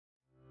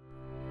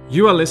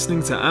You are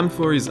listening to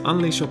Amphori's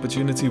Unleash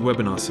Opportunity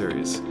webinar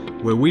series,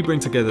 where we bring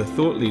together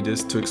thought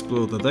leaders to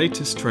explore the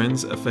latest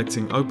trends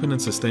affecting open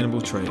and sustainable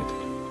trade.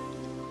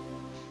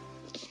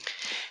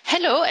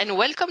 Hello and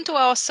welcome to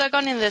our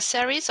second in the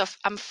series of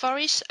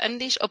Amphori's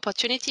Unleash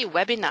Opportunity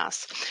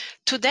webinars.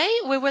 Today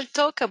we will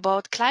talk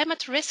about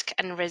climate risk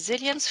and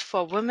resilience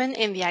for women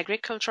in the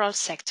agricultural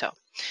sector.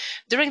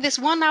 During this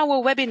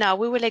 1-hour webinar,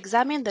 we will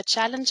examine the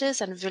challenges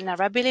and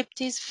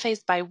vulnerabilities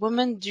faced by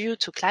women due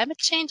to climate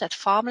change at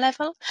farm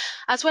level,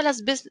 as well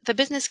as the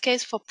business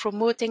case for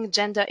promoting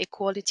gender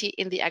equality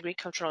in the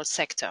agricultural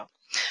sector.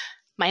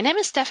 My name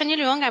is Stephanie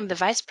Leung. I'm the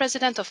Vice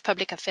President of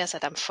Public Affairs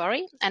at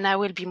Amphori, and I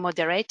will be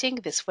moderating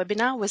this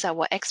webinar with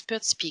our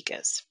expert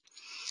speakers.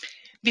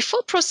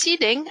 Before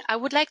proceeding, I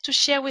would like to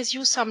share with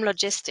you some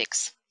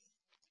logistics.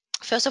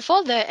 First of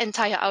all, the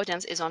entire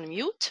audience is on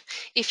mute.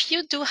 If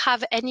you do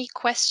have any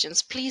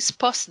questions, please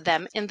post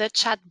them in the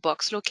chat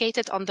box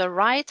located on the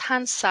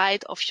right-hand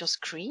side of your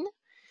screen.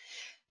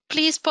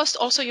 Please post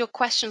also your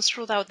questions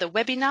throughout the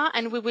webinar,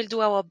 and we will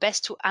do our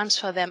best to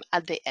answer them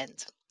at the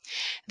end.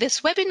 This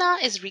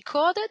webinar is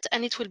recorded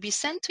and it will be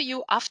sent to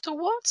you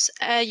afterwards.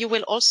 You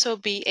will also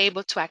be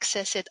able to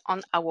access it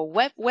on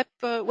our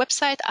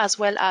website, as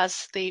well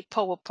as the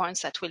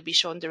PowerPoints that will be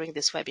shown during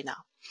this webinar.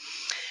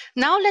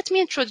 Now let me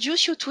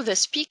introduce you to the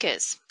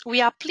speakers. We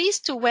are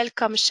pleased to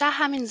welcome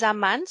Shahamin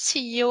Zaman,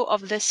 CEO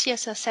of the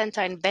CSR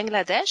Center in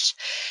Bangladesh,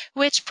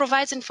 which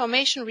provides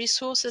information,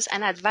 resources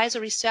and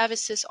advisory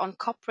services on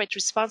corporate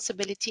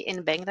responsibility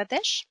in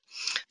Bangladesh.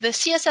 The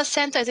CSR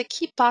Center is a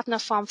key partner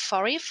for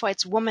Amphori for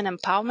its Women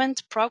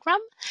Empowerment Program,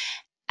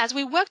 as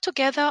we work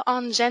together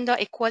on gender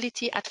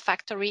equality at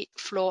factory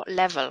floor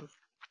level.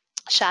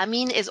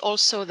 Shahamin is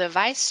also the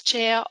Vice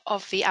Chair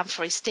of the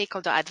Amphori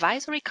Stakeholder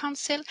Advisory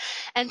Council,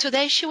 and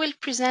today she will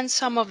present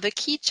some of the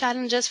key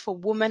challenges for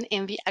women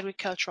in the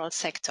agricultural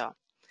sector.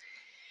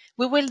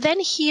 We will then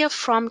hear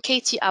from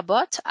Katie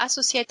Abbott,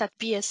 Associate at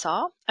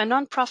BSR, a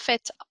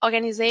non-profit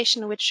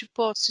organization which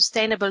supports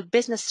sustainable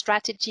business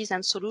strategies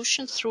and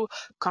solutions through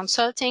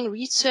consulting,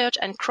 research,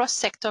 and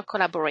cross-sector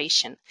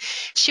collaboration.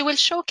 She will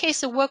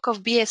showcase the work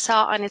of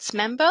BSR and its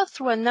members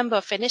through a number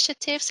of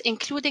initiatives,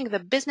 including the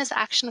Business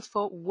Action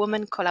for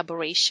Women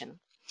Collaboration.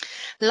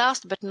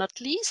 Last but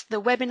not least,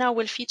 the webinar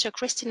will feature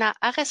Christina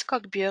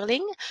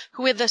Areskog-Björling,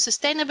 who is the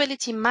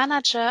Sustainability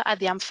Manager at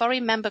the Amphori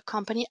member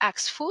company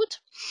Axfood.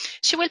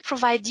 She will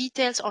provide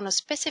details on a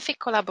specific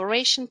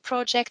collaboration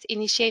project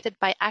initiated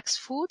by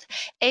Axfood,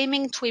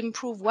 aiming to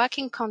improve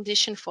working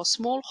conditions for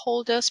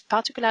smallholders,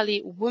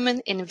 particularly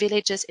women in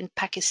villages in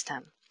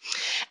Pakistan.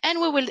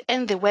 And we will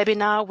end the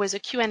webinar with a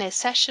Q&A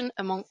session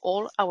among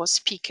all our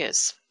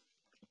speakers.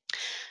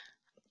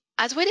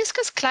 As we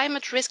discuss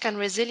climate risk and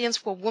resilience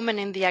for women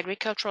in the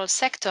agricultural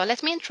sector,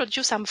 let me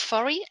introduce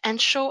Amphori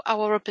and show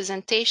our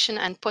representation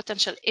and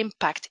potential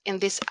impact in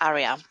this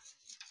area.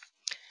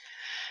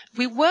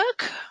 We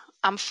work,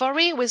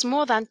 Amphori, with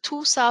more than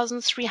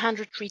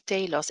 2,300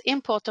 retailers,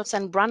 importers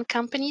and brand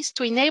companies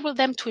to enable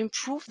them to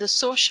improve the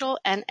social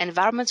and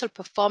environmental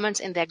performance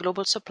in their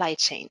global supply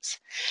chains.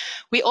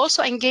 We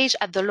also engage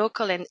at the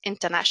local and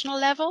international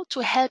level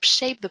to help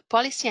shape the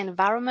policy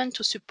environment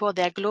to support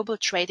their global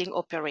trading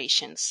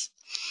operations.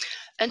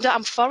 Under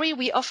Amphori,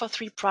 we offer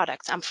 3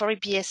 products: Amphori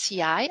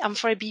BSCI,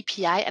 Amphori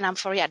BPI, and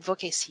Amphori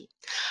Advocacy.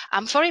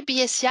 Amphori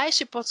BSCI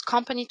supports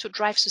companies to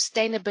drive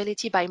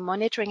sustainability by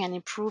monitoring and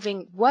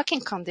improving working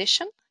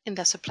conditions in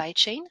their supply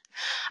chain.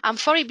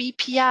 Amphori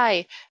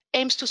BPI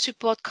aims to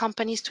support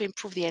companies to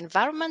improve the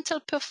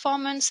environmental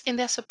performance in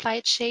their supply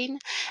chain.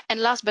 And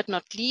last but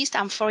not least,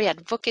 Amphori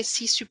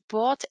Advocacy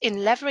support in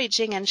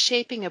leveraging and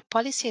shaping a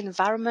policy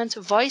environment,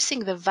 voicing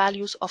the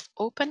values of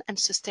open and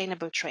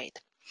sustainable trade.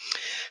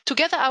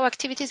 Together, our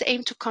activities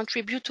aim to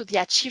contribute to the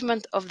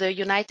achievement of the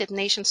United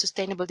Nations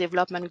Sustainable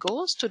Development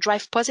Goals to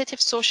drive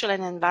positive social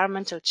and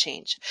environmental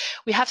change.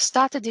 We have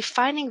started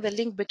defining the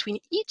link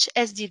between each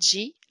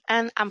SDG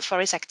and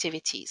Amphori's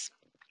activities.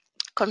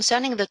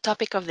 Concerning the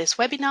topic of this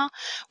webinar,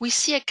 we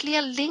see a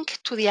clear link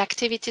to the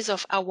activities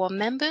of our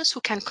members who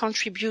can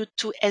contribute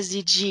to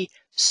SDG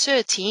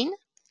 13,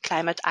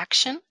 climate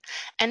action,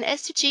 and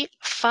SDG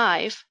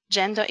 5,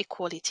 gender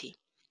equality.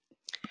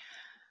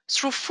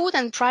 Through food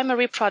and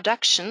primary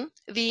production,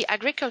 the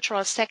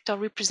agricultural sector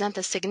represents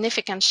a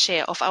significant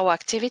share of our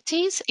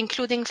activities,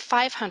 including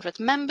 500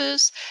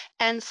 members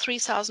and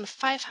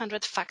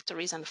 3,500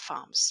 factories and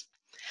farms.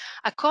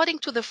 According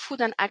to the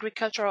Food and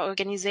Agriculture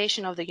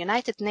Organization of the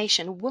United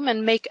Nations,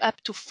 women make up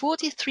to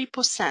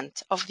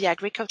 43% of the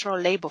agricultural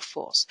labor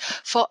force.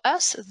 For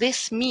us,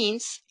 this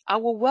means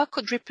our work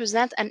could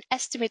represent an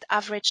estimated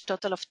average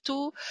total of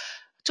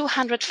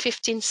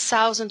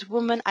 215,000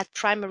 women at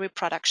primary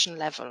production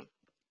level.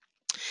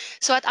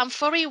 So at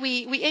Amphori,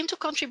 we aim to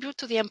contribute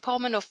to the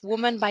empowerment of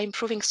women by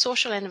improving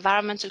social and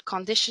environmental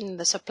conditions in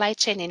the supply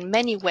chain in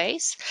many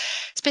ways.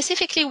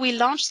 Specifically, we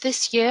launched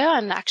this year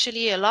and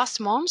actually last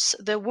month,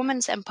 the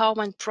Women's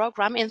Empowerment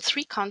Program in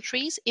 3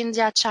 countries,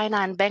 India, China,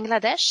 and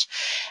Bangladesh.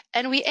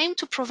 And we aim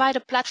to provide a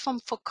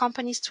platform for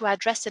companies to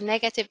address the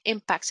negative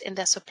impacts in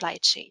their supply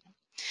chain.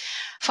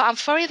 For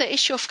Amfori, the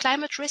issue of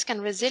climate risk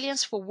and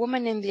resilience for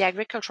women in the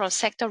agricultural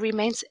sector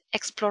remains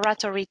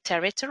exploratory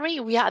territory.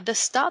 We are at the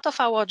start of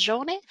our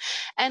journey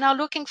and are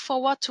looking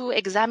forward to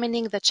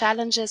examining the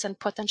challenges and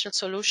potential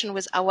solutions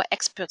with our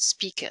expert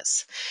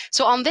speakers.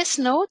 So on this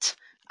note,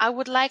 I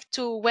would like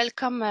to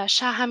welcome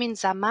Shahamin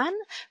Zaman,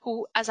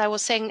 who, as I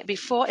was saying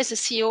before, is the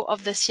CEO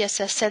of the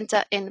CSS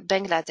Center in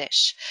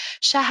Bangladesh.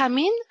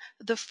 Shahamin,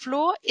 the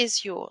floor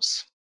is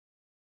yours.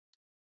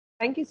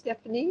 Thank you,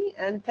 Stephanie,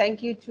 and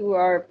thank you to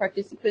our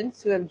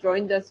participants who have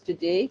joined us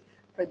today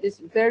for this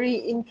very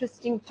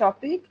interesting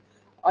topic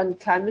on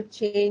climate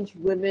change,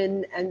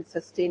 women, and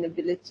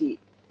sustainability.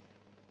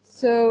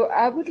 So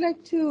I would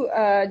like to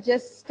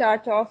just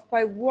start off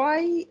by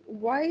why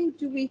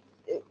do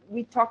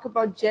we talk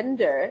about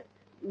gender,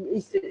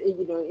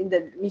 in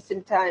the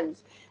recent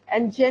times,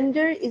 and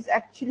gender is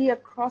actually a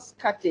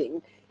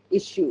cross-cutting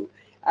issue.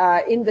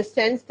 In the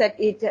sense that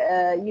it,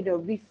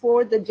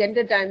 before the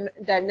gender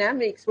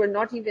dynamics were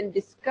not even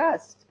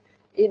discussed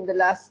in the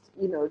last,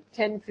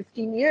 10,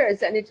 15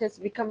 years, and it has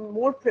become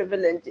more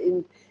prevalent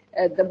in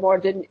the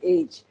modern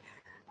age.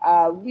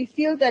 We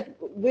feel that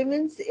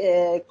women's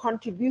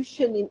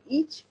contribution in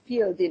each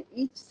field, in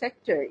each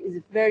sector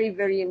is very,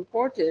 very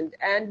important,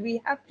 and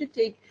we have to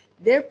take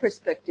their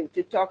perspective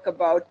to talk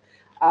about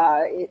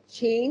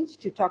change,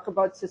 to talk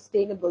about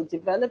sustainable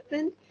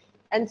development,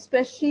 and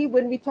especially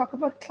when we talk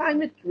about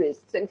climate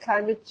risks and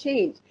climate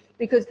change,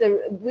 because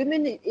the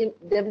women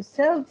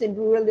themselves in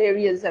rural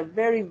areas are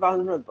very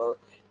vulnerable.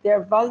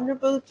 They're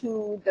vulnerable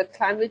to the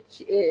climate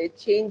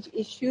change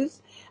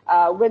issues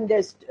when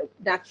there's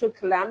natural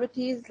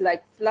calamities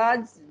like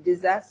floods,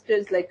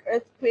 disasters like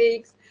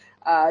earthquakes,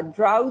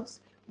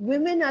 droughts.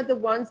 Women are the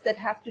ones that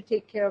have to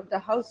take care of the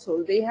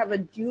household. They have a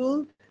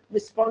dual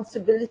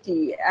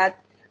responsibility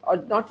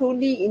not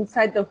only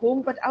inside the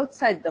home, but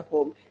outside the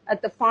home,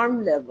 at the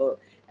farm level.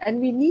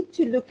 And we need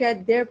to look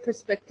at their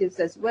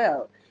perspectives as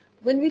well.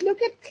 When we look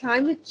at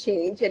climate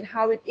change and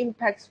how it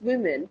impacts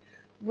women,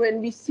 when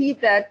we see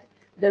that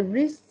the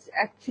risks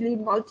actually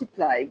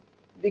multiply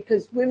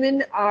because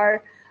women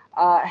are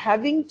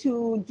having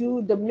to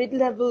do the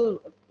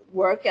mid-level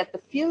work at the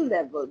field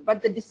level,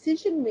 but the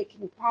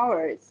decision-making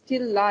power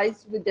still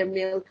lies with their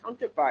male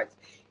counterparts.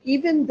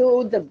 Even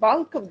though the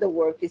bulk of the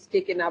work is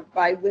taken up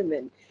by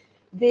women,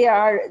 they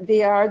are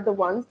the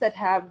ones that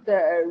have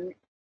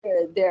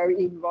they're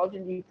involved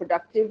in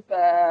reproductive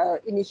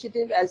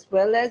initiative, as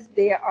well as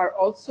they are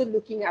also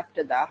looking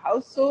after the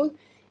household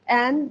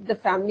and the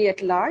family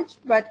at large.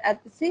 But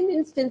at the same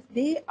instance,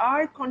 they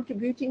are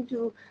contributing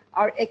to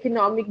our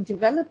economic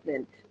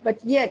development, but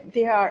yet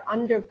they are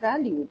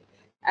undervalued.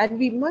 And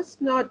we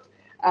must not,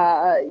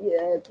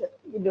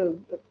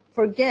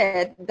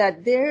 forget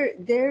that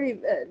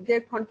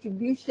their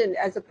contribution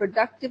as a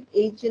productive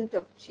agent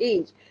of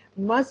change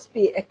must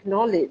be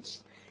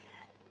acknowledged.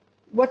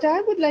 What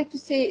I would like to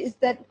say is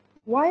that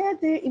why are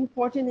they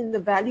important in the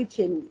value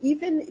chain?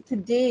 Even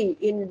today,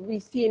 we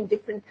see in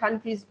different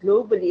countries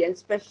globally, and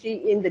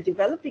especially in the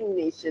developing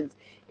nations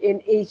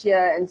in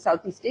Asia and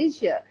Southeast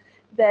Asia,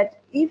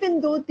 that even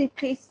though they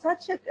play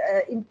such an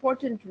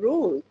important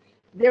role,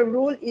 their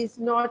role is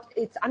not,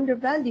 it's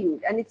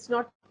undervalued and it's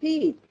not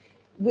paid.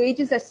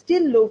 Wages are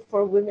still low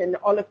for women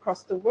all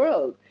across the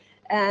world.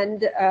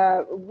 And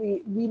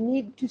we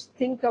need to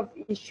think of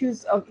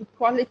issues of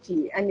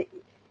equality, and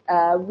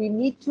we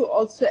need to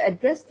also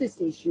address these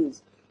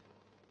issues.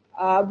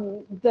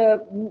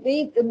 The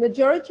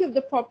majority of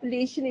the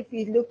population, if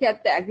we look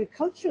at the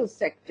agricultural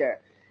sector,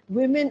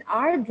 women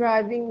are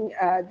driving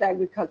the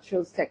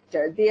agricultural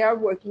sector. They are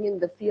working in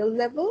the field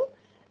level.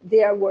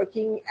 They are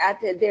working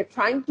they're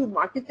trying to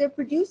market their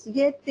produce,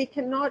 yet they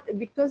cannot,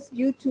 because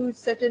due to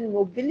certain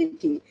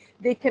mobility,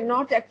 they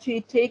cannot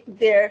actually take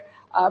their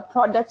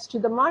products to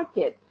the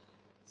market.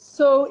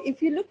 So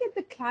if you look at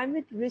the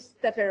climate risks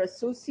that are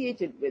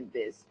associated with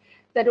this,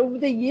 that over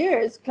the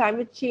years,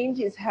 climate change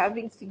is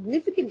having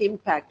significant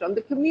impact on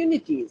the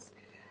communities.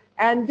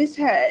 And this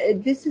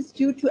is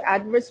due to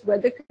adverse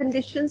weather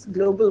conditions,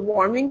 global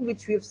warming,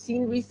 which we have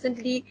seen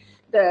recently,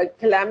 the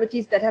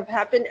calamities that have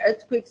happened.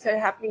 Earthquakes are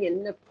happening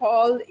in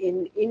Nepal,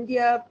 in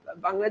India,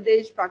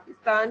 Bangladesh,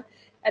 Pakistan,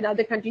 and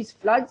other countries.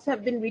 Floods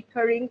have been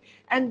recurring.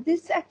 And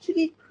this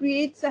actually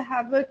creates a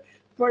havoc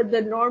for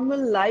the normal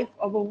life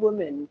of a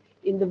woman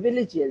in the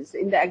villages,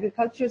 in the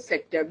agricultural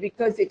sector,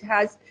 because it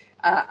has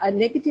a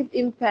negative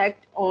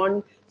impact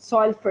on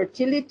soil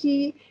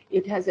fertility,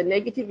 it has a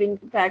negative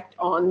impact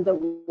on the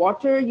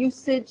water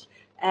usage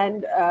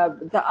and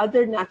the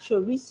other natural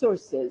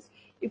resources.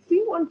 If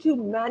we want to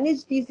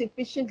manage these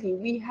efficiently,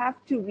 we have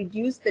to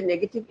reduce the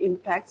negative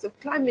impacts of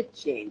climate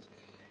change.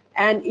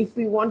 And if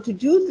we want to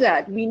do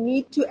that, we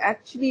need to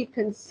actually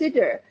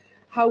consider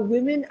how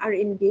women are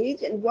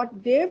engaged and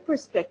what their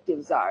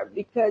perspectives are,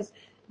 because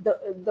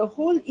the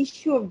whole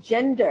issue of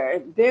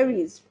gender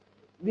varies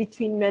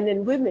between men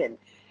and women.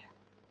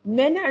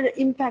 Men are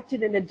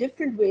impacted in a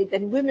different way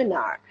than women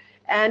are.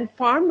 And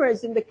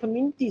farmers in the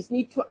communities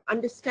need to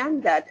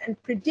understand that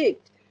and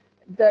predict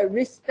the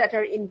risks that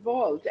are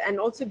involved, and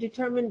also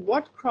determine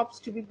what crops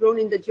to be grown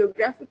in the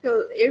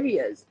geographical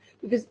areas,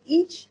 because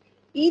each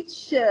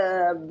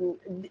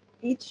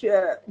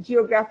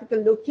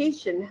geographical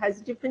location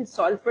has different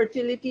soil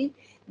fertility.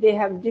 They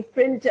have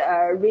different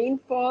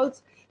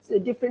rainfalls, so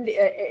different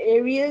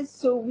areas.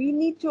 So we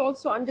need to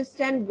also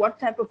understand what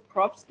type of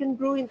crops can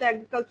grow in the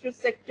agricultural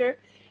sector,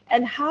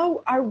 and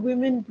how are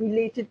women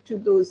related to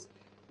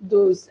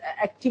those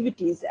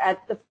activities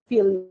at the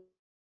field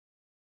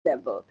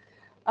level.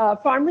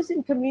 Farmers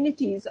in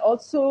communities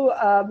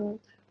also,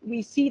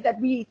 we see that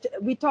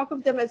we talk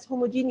of them as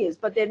homogeneous,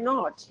 but they're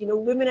not. You know,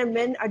 women and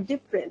men are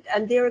different,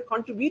 and they are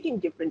contributing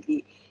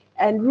differently.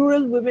 And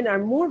rural women are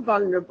more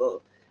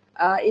vulnerable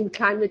in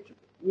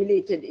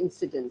climate-related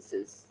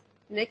incidences.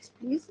 Next,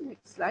 please.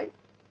 Next slide.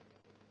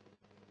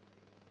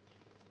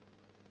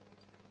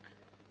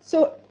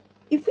 So,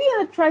 if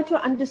we try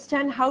to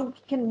understand how we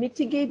can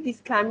mitigate this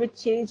climate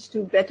change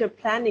through better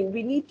planning,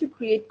 we need to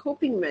create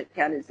coping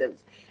mechanisms.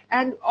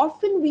 And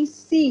often we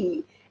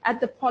see at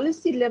the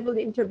policy level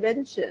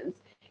interventions,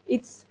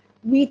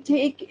 we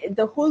take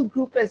the whole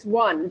group as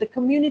one, the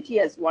community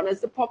as one,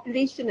 as the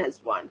population as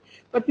one.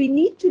 But we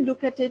need to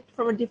look at it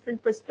from a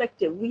different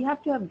perspective. We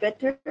have to have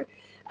better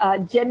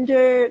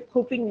gender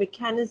coping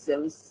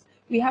mechanisms.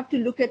 We have to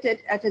look at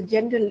it at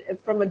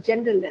from a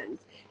gender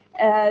lens.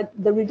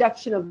 The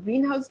reduction of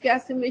greenhouse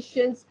gas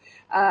emissions,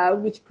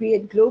 which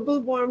create global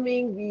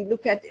warming. We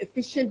look at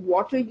efficient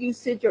water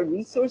usage or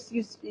resource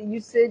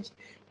usage,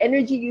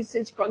 energy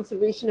usage,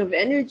 conservation of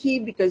energy,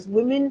 because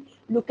women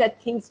look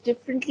at things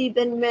differently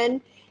than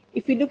men.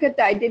 If we look at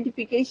the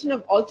identification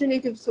of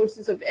alternative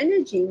sources of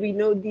energy, we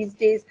know these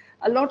days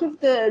a lot of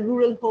the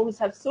rural homes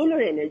have solar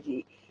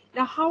energy.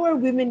 Now, how are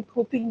women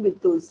coping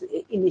with those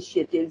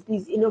initiatives,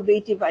 these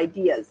innovative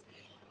ideas?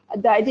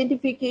 The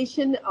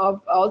identification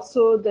of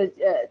also the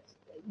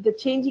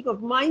changing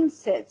of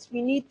mindsets.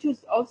 We need to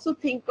also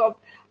think of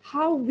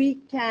how we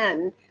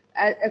can,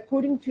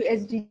 according to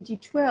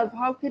SDG 12,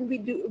 how can we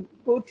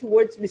go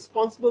towards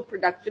responsible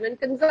production and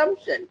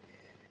consumption?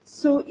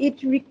 So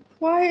it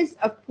requires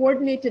a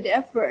coordinated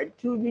effort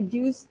to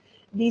reduce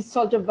these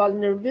sort of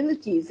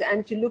vulnerabilities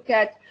and to look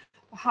at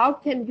how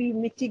can we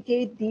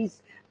mitigate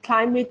these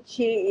climate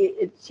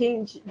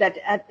change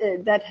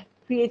that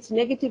creates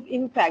negative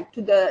impact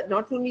to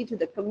not only to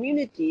the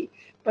community,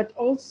 but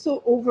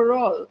also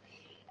overall.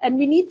 And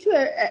we need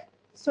to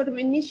sort of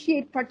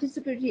initiate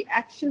participatory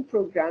action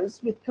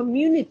programs with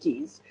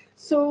communities.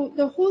 So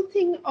the whole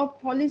thing of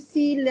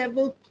policy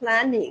level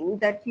planning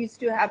that used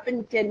to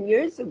happen 10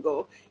 years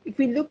ago, if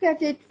we look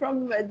at it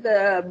from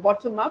the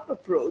bottom-up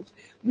approach,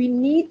 we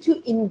need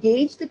to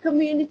engage the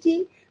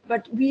community,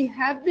 but we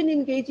have been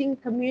engaging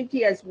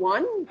community as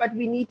one, but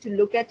we need to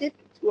look at it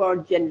through our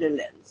gender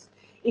lens.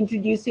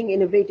 Introducing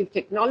innovative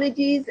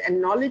technologies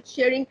and knowledge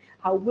sharing,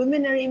 how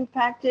women are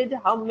impacted,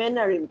 how men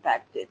are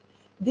impacted.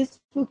 This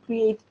will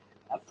create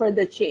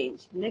further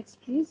change.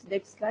 Next, please.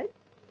 Next slide.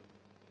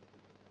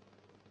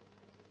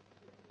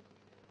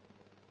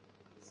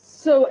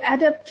 So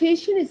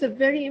adaptation is a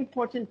very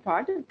important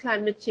part of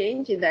climate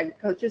change in the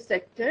agriculture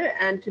sector,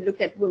 and to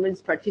look at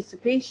women's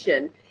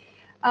participation.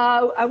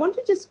 I want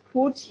to just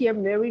quote here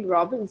Mary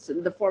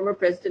Robinson, the former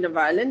president of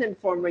Ireland and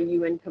former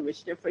UN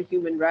Commissioner for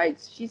Human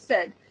Rights. She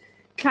said,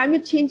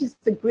 "Climate change is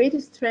the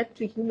greatest threat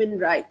to human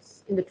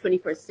rights in the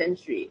 21st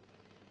century.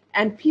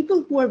 And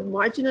people who are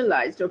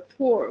marginalized or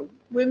poor,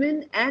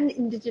 women and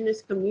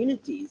indigenous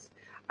communities,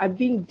 are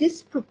being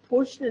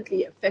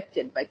disproportionately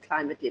affected by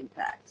climate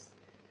impacts."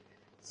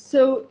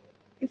 So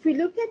if we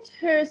look at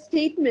her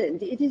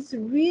statement, it is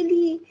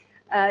really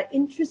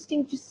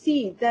interesting to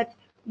see that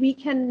we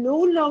can no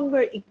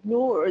longer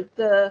ignore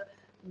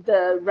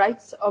the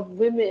rights of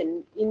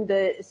women in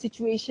the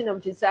situation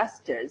of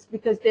disasters,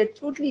 because they're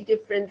totally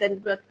different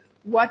than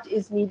what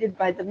is needed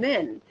by the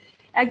men.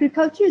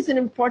 Agriculture is an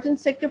important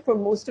sector for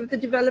most of the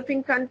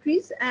developing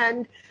countries,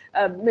 and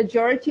a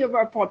majority of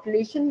our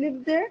population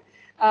live there.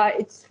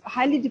 It's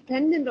highly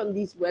dependent on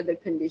these weather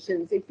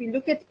conditions. If we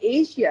look at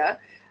Asia,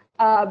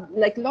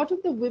 like a lot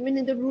of the women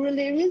in the rural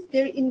areas,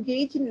 they're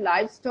engaged in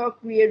livestock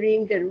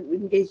rearing, they're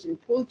engaged in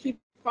poultry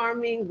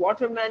farming,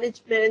 water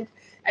management,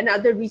 and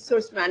other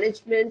resource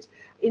management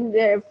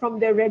from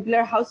their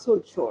regular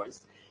household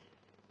chores.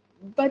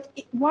 But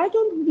why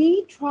don't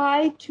we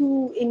try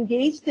to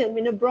engage them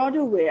in a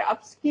broader way,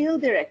 upscale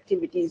their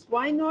activities?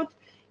 Why not,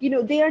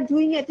 they are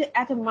doing it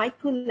at a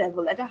micro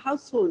level, at a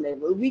household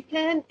level. We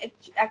can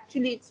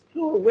actually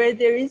explore where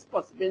there is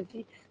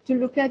possibility to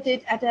look at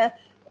it at a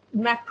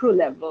macro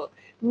level.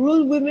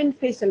 Rural women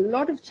face a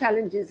lot of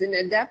challenges in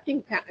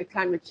adapting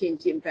climate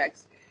change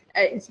impacts.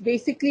 It's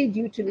basically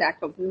due to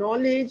lack of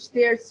knowledge.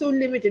 They are so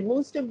limited.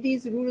 Most of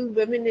these rural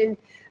women in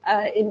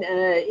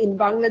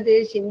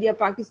Bangladesh, India,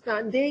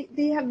 Pakistan, they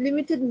have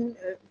limited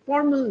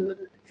formal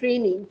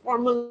training,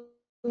 formal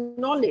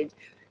knowledge.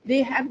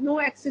 They have no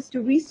access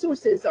to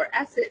resources or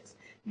assets.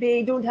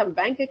 They don't have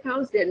bank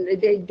accounts.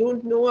 They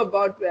don't know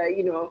about they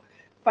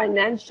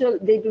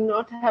do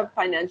not have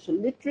financial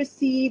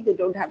literacy. They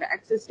don't have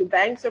access to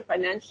banks or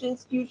financial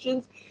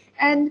institutions.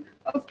 And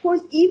of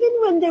course, even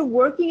when they're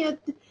working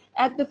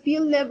at the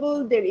field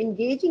level, they're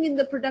engaging in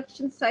the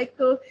production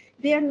cycle,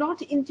 they are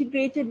not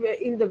integrated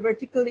in the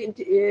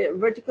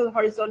vertical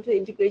horizontal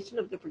integration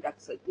of the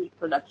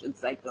production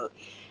cycle.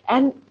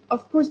 And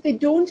of course, they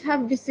don't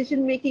have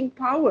decision-making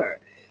power.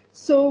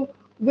 So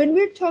when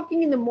we're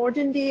talking in the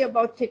modern day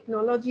about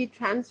technology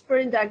transfer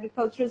in the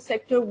agricultural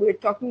sector, we're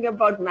talking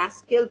about mass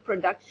scale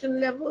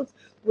production levels,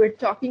 we're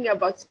talking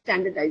about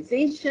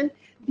standardization.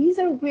 These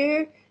are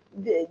where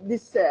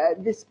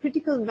this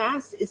critical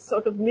mass is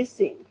sort of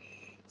missing.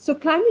 So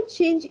climate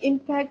change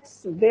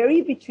impacts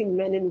vary between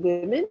men and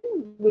women.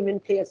 Women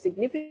play a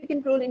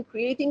significant role in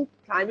creating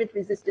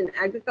climate-resistant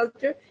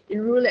agriculture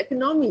in rural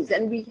economies,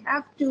 and we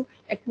have to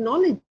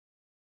acknowledge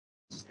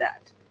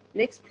that.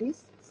 Next,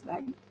 please,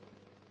 slide.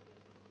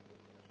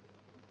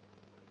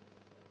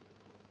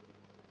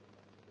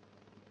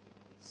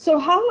 So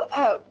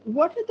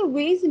what are the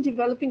ways in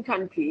developing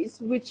countries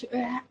which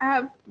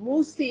have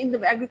mostly in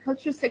the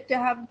agricultural sector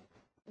have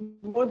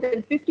more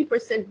than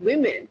 50%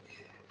 women?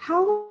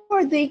 How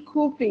are they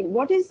coping?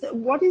 What is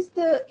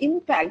the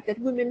impact that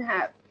women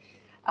have?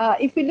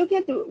 If we look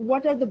at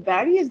what are the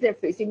barriers they're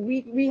facing,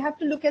 we have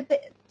to look at the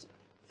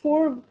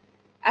 4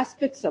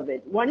 aspects of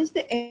it. One is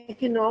the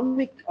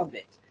economic of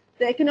it.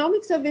 The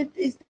economics of it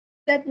is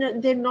that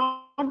they're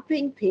not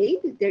being paid.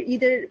 They're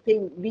either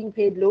being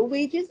paid low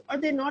wages, or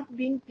they're not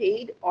being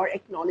paid or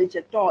acknowledged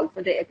at all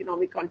for their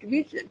economic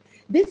contribution.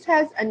 This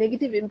has a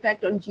negative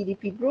impact on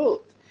GDP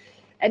growth.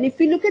 And if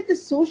we look at the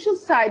social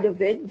side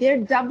of it, they're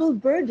double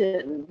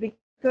burdened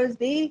because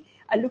they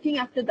are looking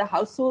after the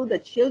household, the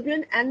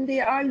children, and they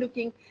are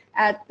looking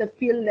at the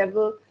field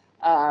level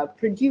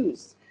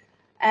produce.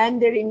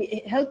 And they're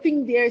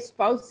helping their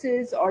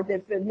spouses or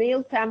their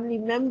male family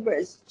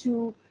members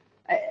to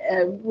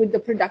with the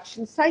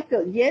production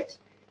cycle. Yet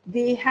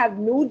they have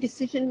no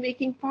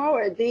decision-making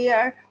power. They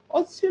are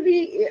also,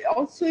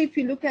 if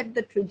you look at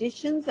the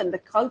traditions and the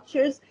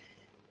cultures,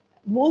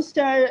 most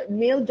are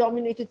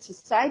male-dominated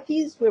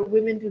societies where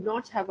women do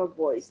not have a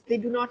voice. They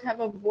do not have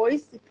a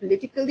voice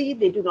politically.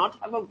 They do not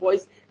have a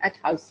voice at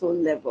household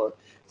level.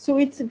 So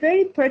it's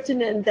very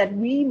pertinent that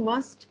we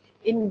must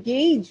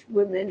engage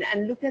women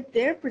and look at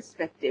their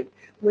perspective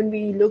when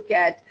we look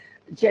at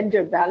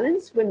gender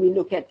balance, when we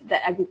look at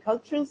the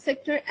agricultural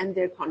sector and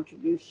their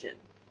contribution.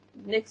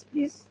 Next,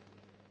 please.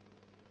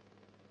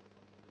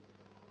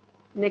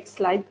 Next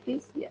slide,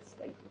 please. Yes,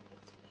 thank you.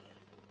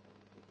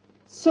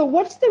 So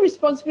what's the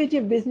responsibility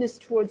of business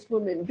towards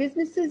women?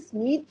 Businesses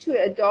need to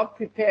adopt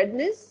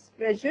preparedness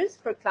measures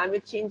for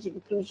climate change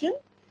inclusion.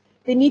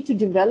 They need to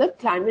develop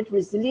climate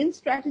resilience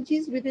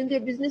strategies within their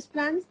business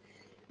plans.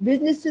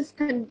 Businesses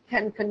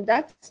can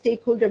conduct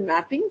stakeholder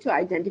mapping to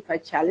identify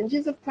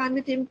challenges of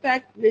climate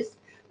impact, risk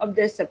of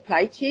their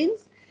supply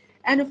chains.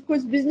 And of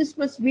course, business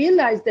must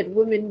realize that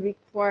women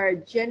require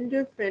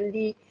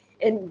gender-friendly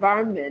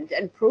environment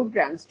and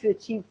programs to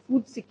achieve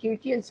food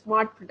security and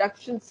smart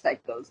production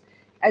cycles,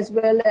 as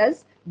well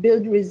as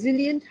build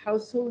resilient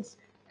households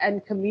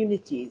and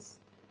communities.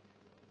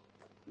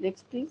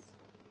 Next, please.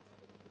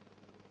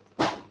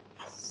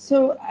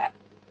 So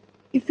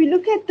if we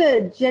look at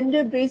the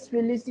gender-based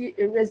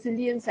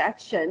resilience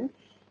action,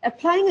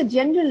 applying a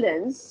gender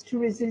lens to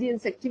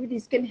resilience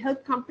activities can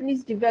help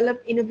companies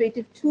develop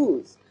innovative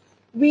tools.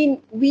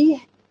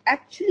 We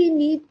actually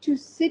need to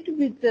sit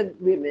with the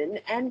women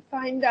and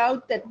find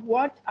out that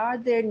what are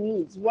their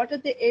needs, what are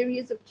the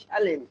areas of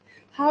challenge,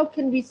 how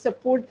can we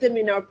support them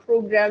in our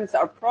programs,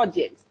 our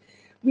projects.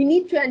 We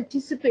need to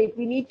anticipate,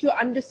 we need to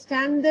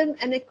understand them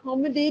and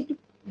accommodate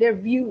their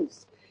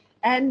views.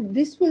 And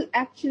this will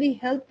actually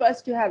help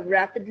us to have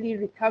rapidly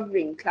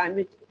recovering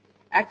climate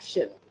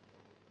action.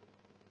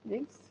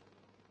 Next.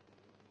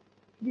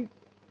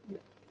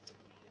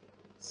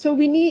 So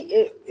we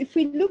need, if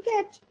we look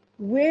at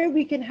where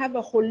we can have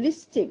a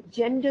holistic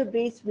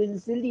gender-based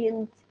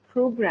resilience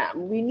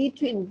program, we need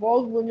to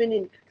involve women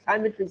in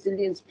climate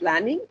resilience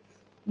planning.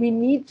 We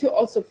need to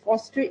also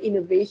foster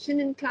innovation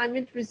in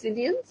climate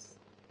resilience.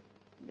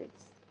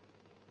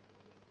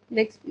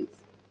 Next, please.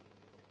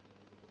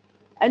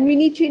 And we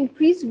need to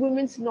increase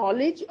women's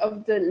knowledge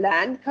of the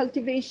land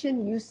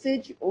cultivation,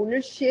 usage,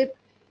 ownership,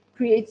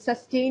 create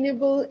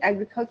sustainable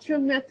agricultural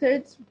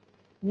methods,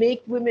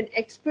 make women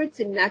experts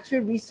in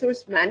natural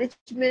resource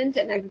management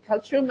and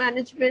agricultural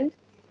management.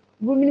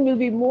 Women will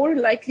be more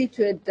likely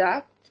to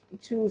adapt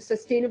to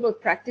sustainable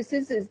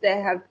practices as they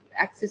have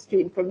access to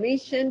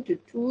information, to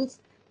tools,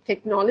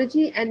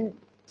 technology, and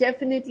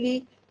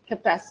definitely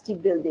capacity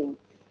building.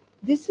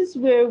 This is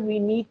where we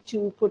need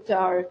to put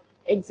our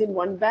eggs in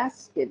one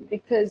basket,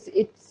 because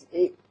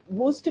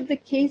most of the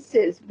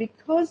cases,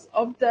 because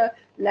of the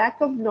lack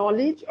of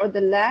knowledge or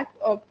the lack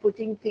of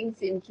putting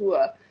things into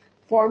a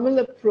formal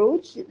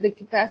approach, the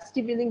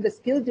capacity building, the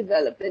skill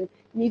development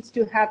needs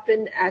to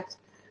happen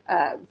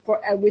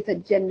with a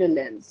gender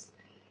lens.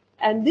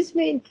 And this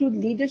may include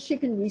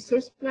leadership in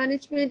resource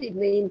management. It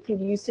may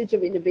include usage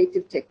of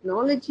innovative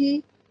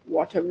technology,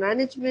 water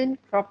management,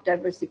 crop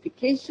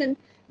diversification,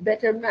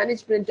 better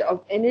management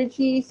of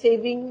energy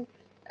saving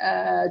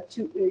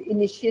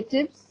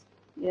initiatives.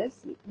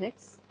 Yes,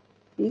 next,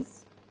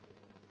 please.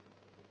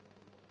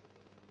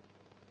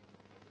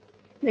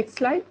 Next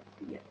slide.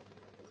 Yeah.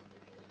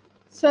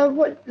 So I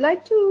would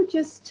like to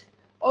just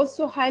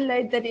also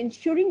highlight that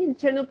ensuring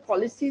internal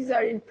policies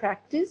are in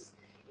practice,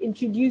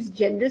 introduce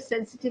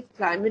gender-sensitive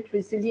climate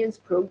resilience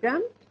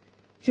program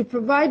to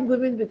provide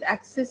women with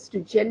access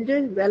to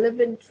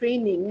gender-relevant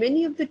training.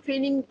 Many of the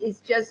training is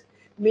just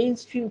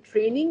mainstream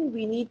training.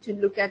 We need to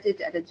look at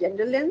it at a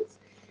gender lens,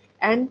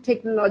 and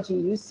technology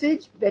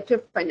usage,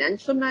 better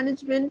financial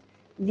management,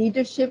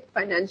 leadership,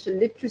 financial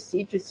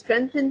literacy to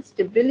strengthen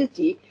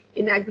stability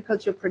in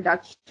agricultural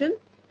production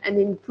and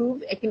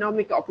improve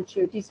economic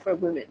opportunities for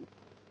women.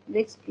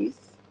 Next, please.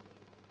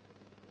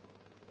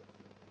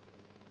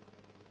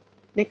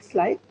 Next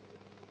slide.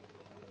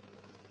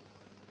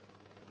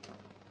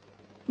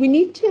 We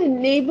need to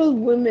enable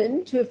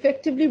women to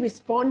effectively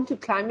respond to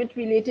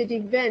climate-related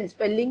events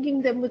by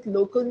linking them with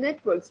local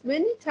networks.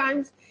 Many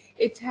times,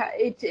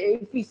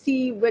 if we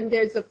see when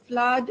there's a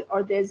flood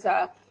or there's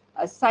a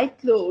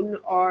cyclone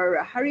or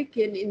a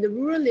hurricane in the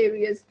rural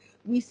areas,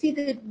 we see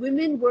that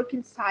women work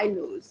in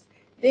silos.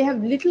 They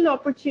have little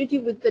opportunity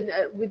with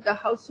the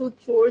household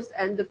chores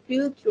and the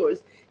field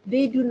chores.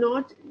 They do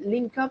not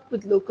link up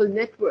with local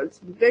networks.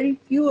 Very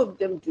few of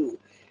them do.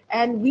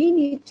 And we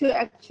need to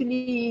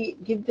actually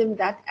give them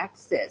that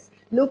access.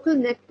 Local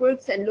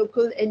networks and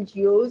local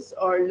NGOs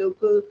or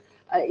local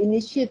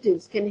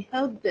initiatives can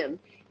help them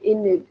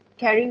in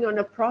carrying on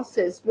a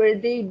process where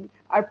they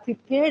are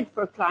prepared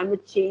for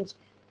climate change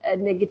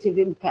negative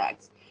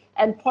impacts.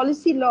 And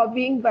policy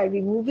lobbying by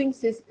removing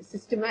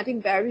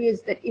systematic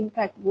barriers that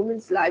impact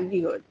women's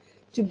livelihood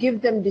to give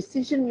them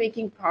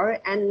decision-making power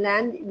and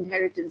land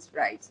inheritance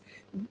rights.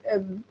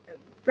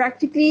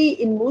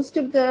 Practically in most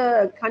of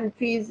the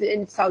countries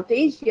in South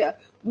Asia,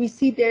 we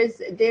see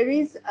there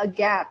is a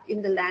gap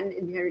in the land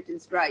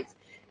inheritance rights.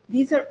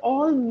 These are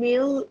all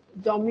male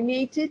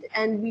dominated,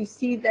 and we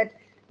see that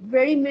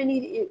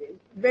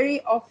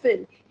very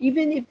often,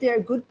 even if there are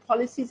good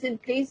policies in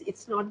place,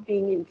 it's not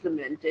being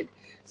implemented.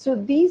 So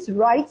these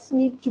rights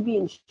need to be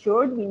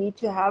ensured. We need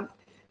to have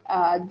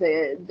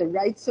the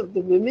rights of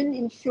the women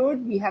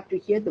ensured. We have to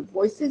hear the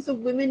voices of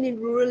women in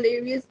rural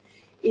areas,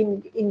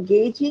 in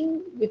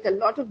engaging with a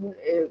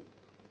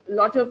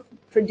lot of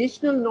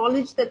traditional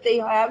knowledge that they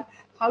have,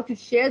 how to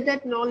share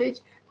that knowledge,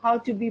 how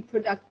to be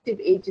productive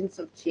agents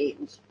of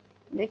change.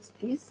 Next,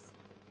 please.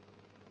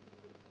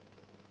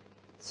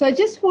 So I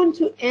just want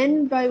to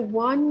end by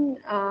one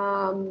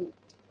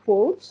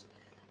quote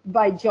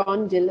by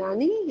John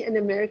Delaney, an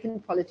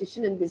American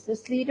politician and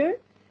business leader.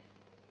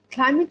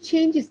 Climate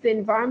change is the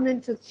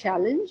environmental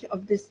challenge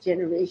of this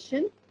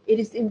generation. It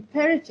is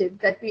imperative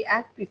that we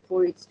act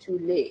before it's too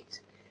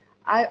late.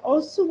 I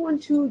also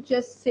want to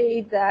just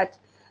say that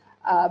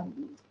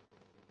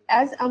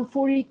as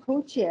Amfori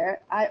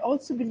co-chair, I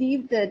also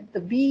believe that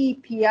the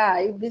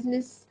BEPI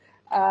business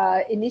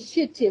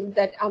initiative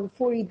that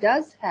Amfori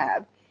does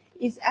have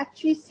is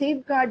actually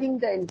safeguarding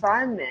the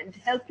environment,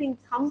 helping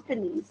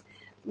companies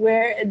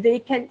where they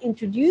can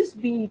introduce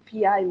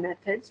BEPI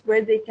methods,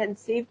 where they can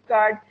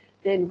safeguard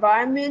the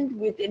environment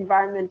with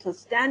environmental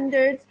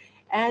standards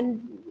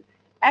and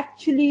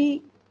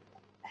actually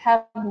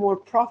have more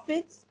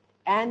profits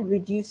and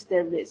reduce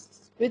their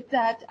risks. With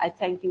that, I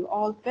thank you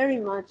all very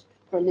much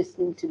for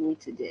listening to me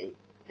today.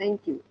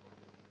 Thank you.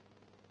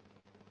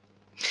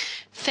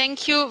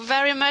 Thank you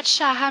very much,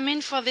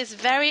 Shahamin, for this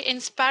very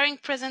inspiring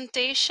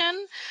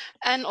presentation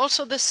and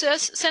also the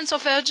sense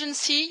of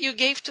urgency you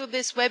gave to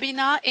this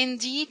webinar.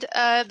 Indeed,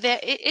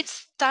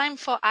 it's time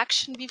for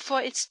action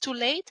before it's too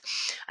late.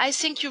 I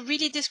think you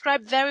really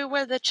described very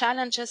well the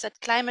challenges that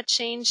climate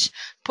change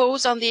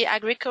pose on the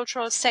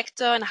agricultural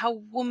sector and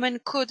how women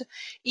could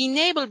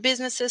enable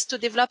businesses to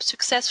develop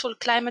successful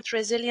climate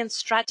resilience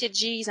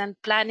strategies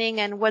and planning,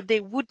 and what they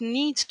would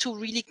need to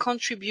really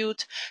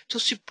contribute to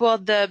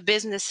support the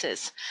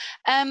businesses.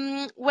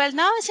 Well,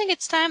 now I think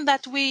it's time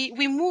that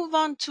we move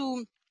on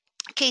to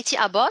Katie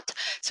Abbott.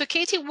 So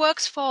Katie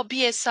works for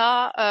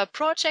BSR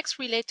projects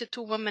related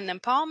to women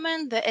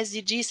empowerment, the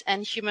SDGs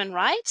and human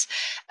rights.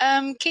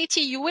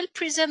 Katie, you will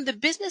present the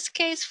business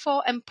case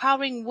for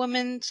empowering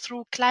women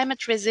through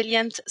climate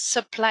resilient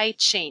supply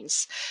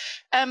chains.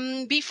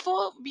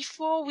 Before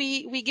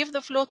we give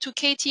the floor to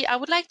Katie, I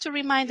would like to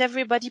remind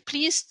everybody,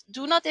 please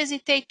do not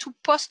hesitate to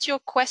post your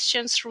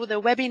questions through the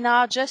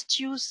webinar. Just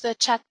use the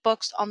chat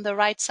box on the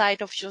right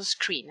side of your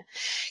screen.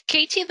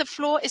 Katie, the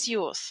floor is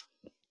yours.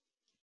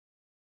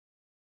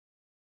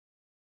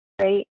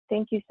 Great.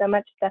 Thank you so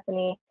much,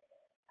 Stephanie.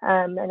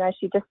 And as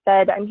she just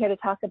said, I'm here to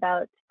talk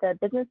about the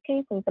business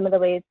case and some of the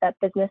ways that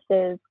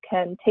businesses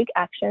can take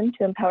action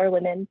to empower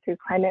women through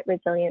climate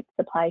resilient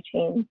supply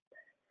chains.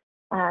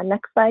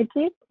 Next slide,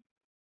 please.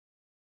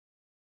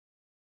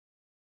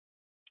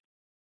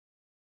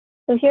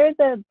 So here's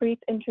a brief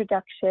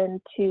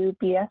introduction to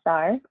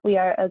BSR. We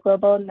are a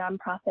global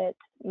nonprofit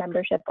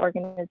membership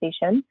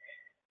organization.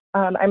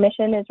 Our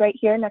mission is right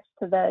here next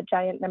to the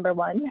giant number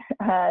 1.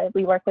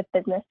 We work with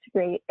business to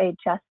create a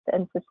just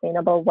and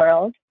sustainable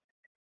world.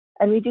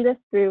 And we do this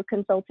through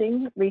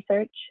consulting,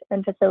 research,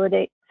 and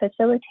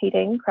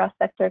facilitating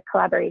cross-sector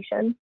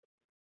collaboration.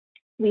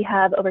 We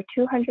have over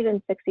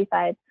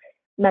 265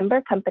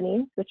 member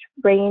companies, which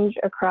range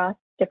across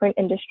different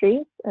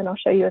industries, and I'll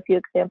show you a few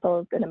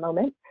examples in a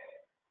moment.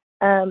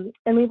 And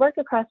we work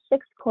across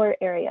 6 core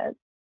areas: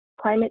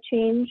 climate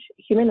change,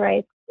 human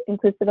rights,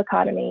 inclusive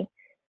economy,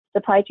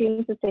 supply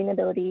chain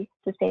sustainability,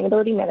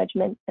 sustainability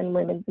management, and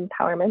women's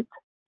empowerment.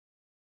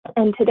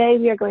 And today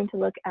we are going to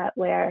look at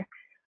where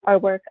our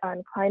work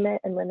on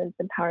climate and women's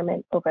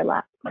empowerment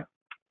overlap.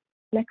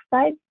 Next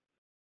slide.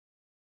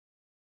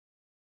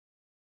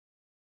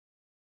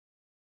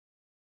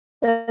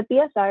 The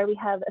BSR, we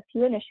have a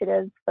few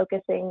initiatives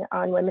focusing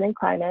on women and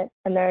climate,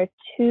 and there are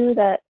 2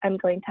 that I'm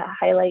going to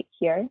highlight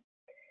here.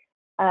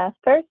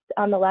 First,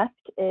 on the left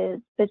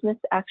is Business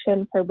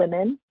Action for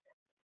Women,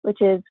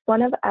 which is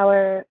one of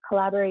our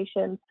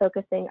collaborations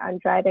focusing on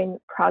driving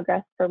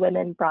progress for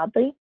women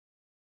broadly.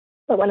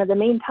 But one of the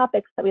main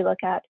topics that we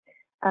look at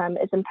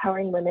is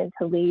empowering women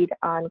to lead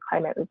on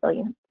climate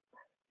resilience.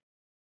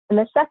 And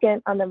the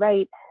second, on the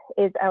right,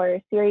 is our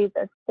series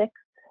of 6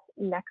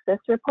 Nexus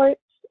reports.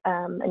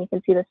 And you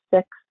can see the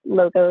 6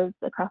 logos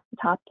across the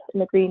top in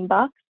the green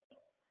box.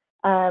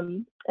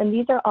 And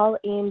these are all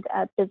aimed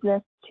at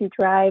business to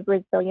drive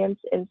resilience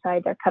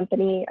inside their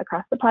company,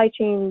 across supply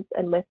chains,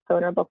 and with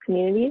vulnerable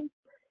communities.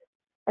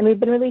 And we've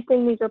been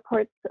releasing these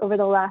reports over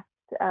the last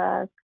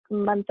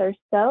month or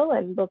so,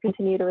 and we'll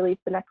continue to release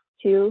the next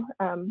 2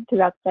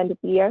 throughout the end of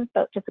the year.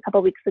 But just a couple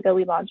of weeks ago,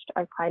 we launched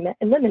our Climate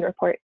and Women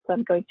report, so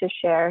I'm going to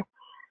share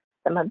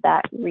some of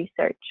that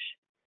research.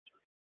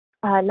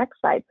 Next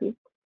slide, please.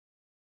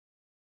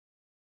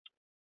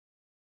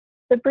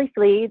 So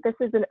briefly, this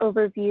is an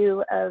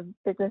overview of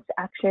Business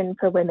Action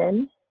for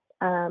Women.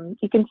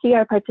 You can see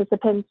our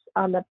participants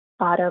on the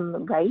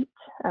bottom right.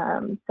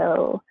 Kering,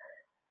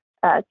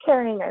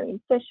 Eileen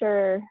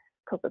Fisher,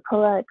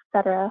 Coca-Cola,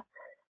 etc.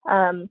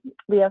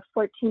 We have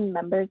 14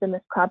 members in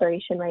this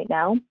collaboration right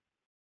now,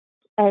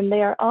 and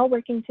they are all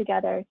working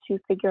together to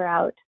figure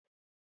out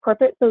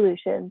corporate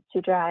solutions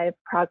to drive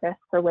progress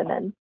for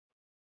women.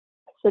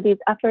 So these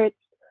efforts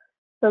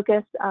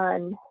focus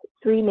on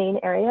 3 main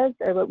areas,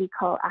 or what we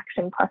call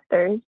action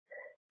clusters.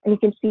 And you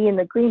can see in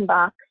the green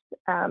box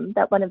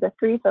that one of the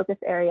 3 focus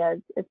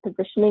areas is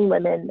positioning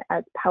women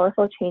as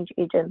powerful change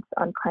agents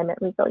on climate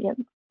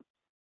resilience.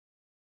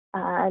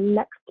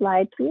 Next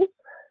slide, please.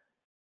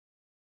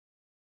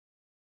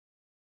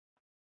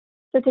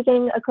 So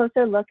taking a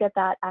closer look at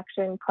that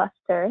action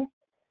cluster,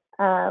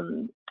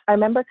 our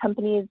member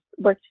companies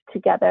worked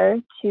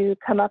together to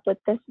come up with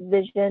this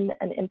vision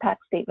and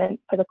impact statement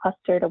for the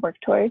cluster to work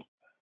toward.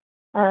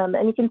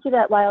 And you can see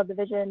that while the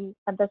vision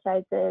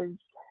emphasizes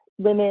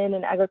women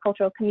and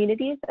agricultural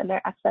communities and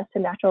their access to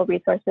natural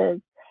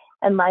resources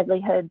and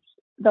livelihoods,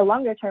 the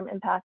longer term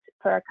impact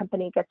for our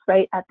company gets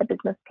right at the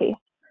business case.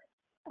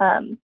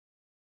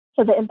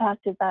 So the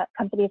impact is that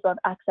companies will have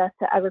access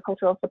to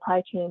agricultural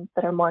supply chains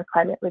that are more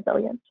climate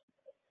resilient.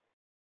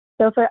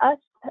 So for us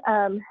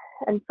and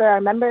for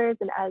our members,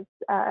 and as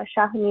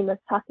Shahneen was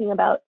talking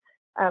about,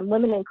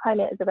 women in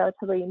climate is a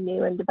relatively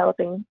new and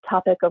developing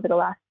topic over the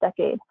last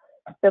decade.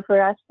 So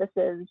for us, this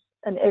is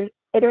an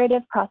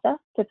iterative process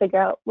to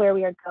figure out where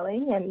we are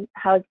going and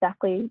how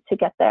exactly to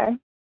get there.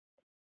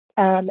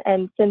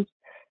 And since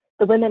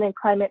the Women in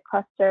Climate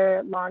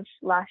Cluster launched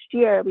last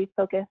year, we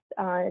focused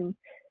on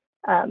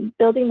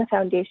building the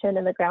foundation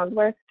and the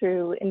groundwork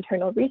through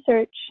internal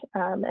research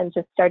and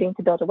just starting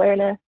to build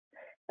awareness.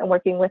 And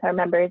working with our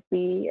members,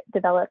 we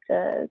developed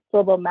a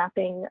global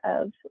mapping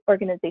of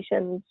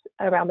organizations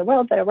around the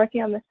world that are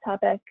working on this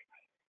topic.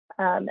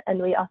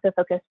 And we also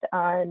focused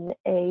on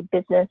a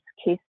business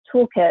case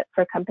toolkit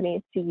for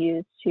companies to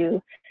use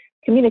to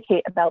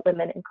communicate about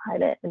women in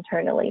climate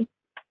internally.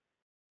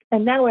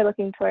 And now we're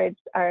looking towards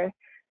our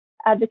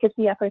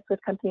advocacy efforts with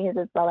companies,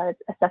 as well as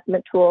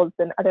assessment tools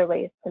and other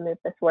ways to move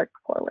this work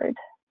forward.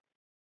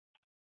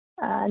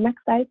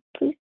 Next slide,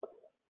 please.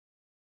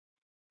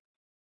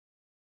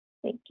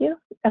 Thank you.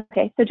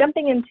 Okay, so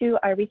jumping into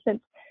our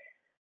recent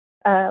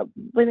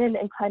Women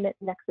in Climate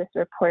Nexus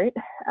report.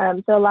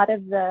 So a lot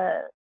of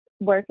the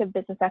work of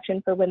Business Action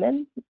for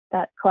Women,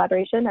 that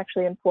collaboration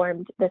actually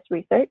informed this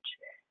research.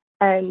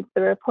 And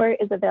the report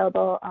is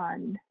available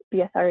on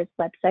BSR's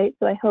website.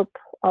 So I hope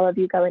all of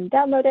you go and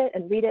download it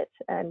and read it,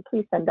 and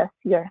please send us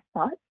your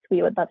thoughts.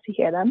 We would love to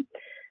hear them.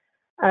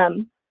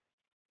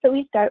 So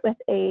we start with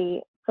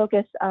a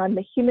focus on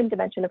the human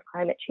dimension of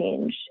climate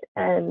change.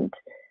 And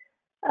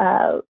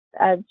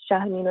as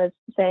Shahneen was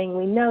saying,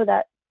 we know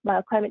that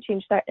while climate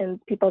change threatens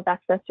people's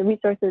access to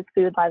resources,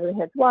 food,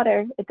 livelihoods,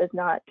 water, it does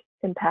not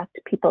impact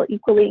people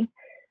equally.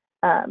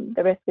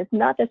 The risk is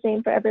not the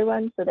same for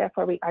everyone, so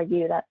therefore we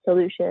argue that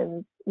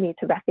solutions need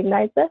to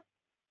recognize this.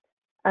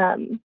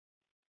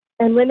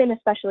 And women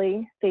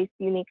especially face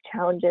unique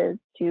challenges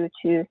due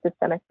to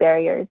systemic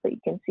barriers that you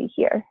can see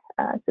here.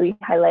 So we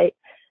highlight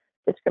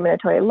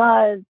discriminatory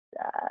laws,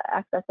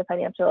 access to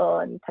financial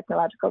and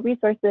technological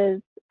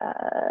resources,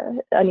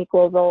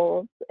 unequal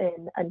roles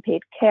in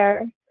unpaid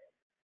care,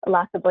 a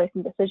loss of voice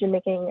in decision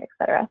making,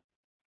 etc.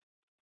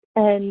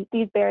 And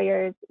these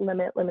barriers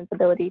limit women's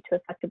ability to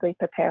effectively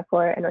prepare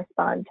for and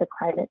respond to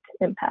climate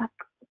impacts.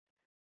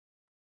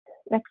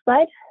 Next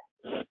slide.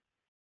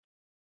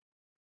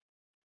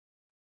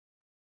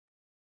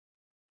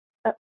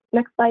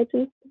 Next slide,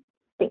 please.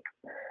 Thanks.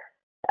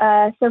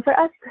 So for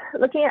us,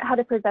 looking at how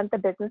to present the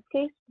business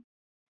case,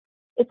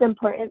 it's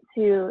important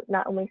to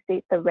not only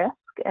state the risk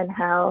and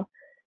how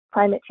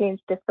climate change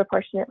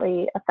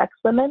disproportionately affects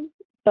women,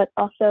 but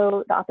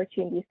also the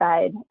opportunity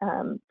side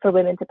for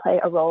women to play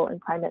a role in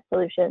climate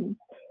solutions.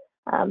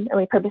 And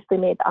we purposely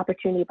made the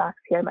opportunity box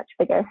here much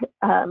bigger.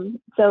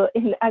 So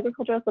in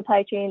agricultural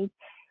supply chains,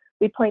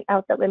 we point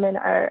out that women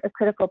are a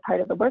critical part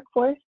of the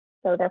workforce,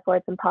 so therefore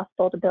it's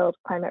impossible to build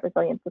climate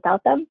resilience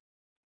without them.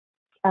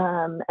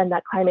 And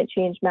that climate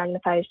change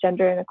magnifies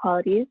gender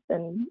inequalities,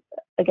 and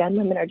again,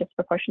 women are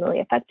disproportionately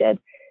affected.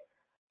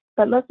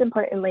 But most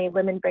importantly,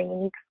 women bring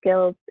unique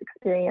skills,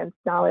 experience,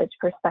 knowledge,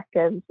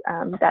 perspectives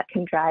that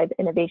can drive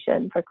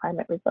innovation for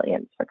climate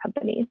resilience for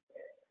companies.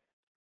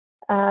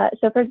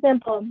 So for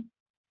example,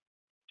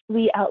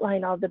 we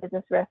outline all the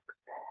business risks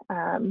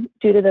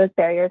due to those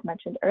barriers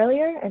mentioned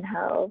earlier, and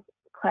how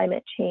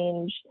climate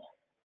change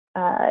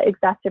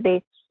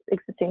exacerbates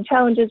existing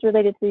challenges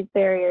related to these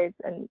barriers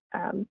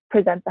and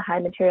presents a high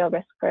material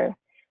risk for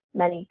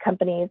many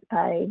companies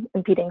by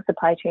impeding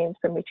supply chains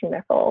from reaching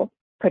their full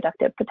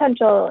productive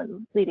potential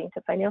and leading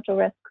to financial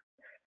risks,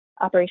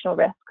 operational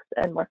risks,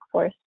 and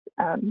workforce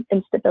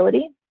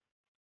instability.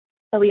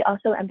 But we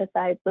also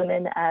emphasize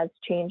women as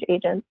change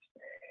agents.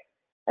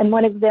 And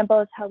one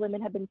example is how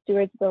women have been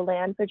stewards of the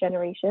land for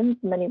generations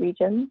in many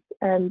regions,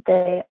 and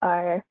they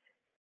are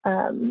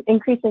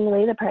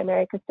increasingly the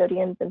primary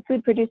custodians and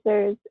food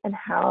producers, and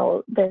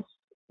how this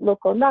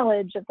local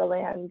knowledge of the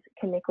land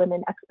can make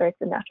women experts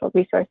in natural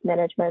resource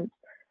management.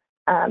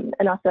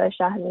 And also, as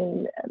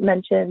Shahneen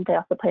mentioned, they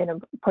also play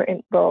an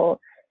important role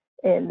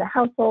in the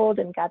household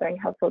and gathering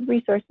household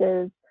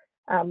resources,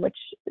 which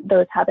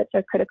those habits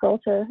are critical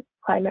to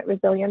climate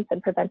resilience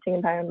and preventing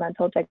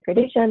environmental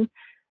degradation.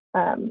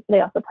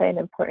 They also play an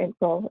important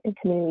role in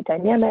community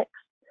dynamics,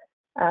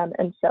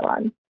 and so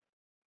on.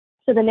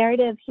 So the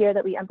narrative here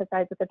that we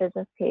emphasize with the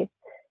business case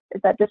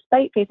is that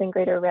despite facing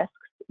greater risks,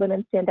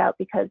 women stand out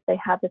because they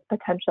have this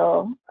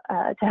potential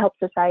to help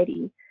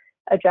society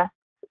address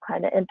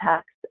climate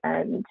impacts.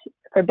 And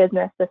for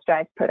business, this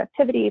drives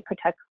productivity,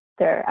 protects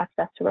their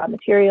access to raw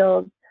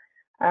materials,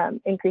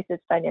 increases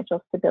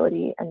financial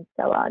stability, and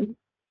so on.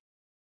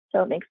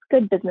 So it makes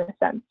good business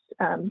sense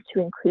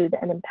to include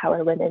and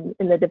empower women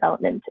in the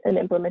development and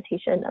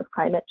implementation of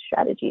climate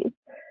strategies.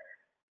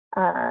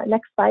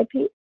 Next slide,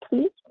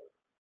 please.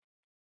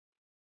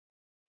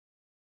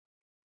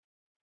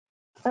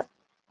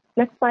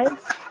 Next slide.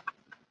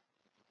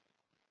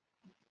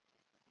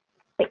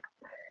 Thanks.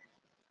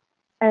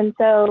 And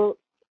so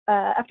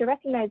after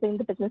recognizing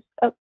the business,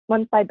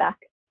 one slide back.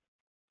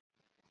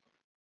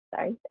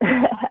 Sorry.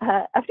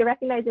 After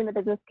recognizing the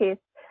business case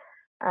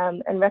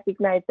and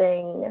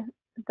recognizing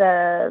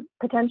the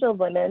potential of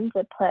women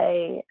to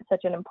play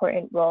such an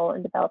important role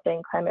in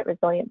developing climate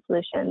resilient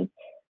solutions,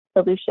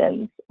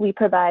 we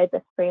provide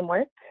this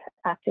framework,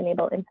 Act,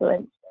 Enable,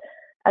 Influence,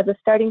 as a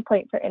starting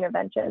point for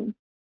intervention.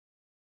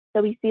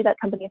 So we see that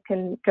companies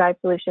can drive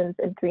solutions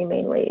in three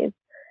main ways.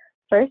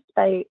 First,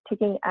 by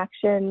taking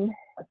action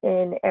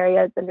in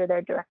areas under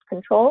their direct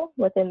control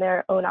within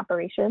their own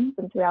operations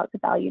and throughout the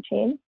value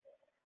chain.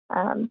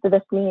 So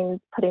this means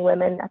putting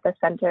women at the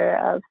center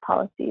of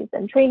policies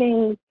and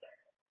trainings,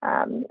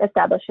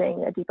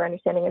 establishing a deeper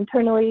understanding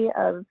internally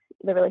of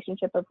the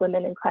relationship of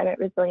women and climate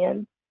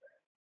resilience,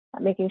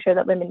 making sure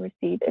that women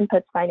receive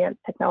inputs, finance,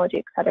 technology,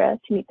 et cetera,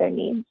 to meet their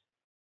needs.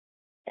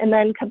 And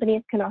then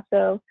companies can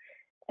also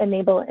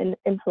enable and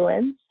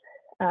influence.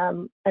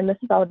 And this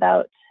is all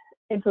about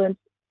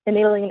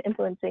enabling and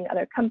influencing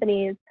other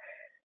companies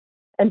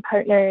and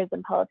partners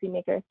and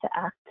policymakers to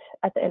act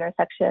at the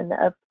intersection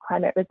of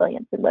climate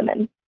resilience and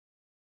women.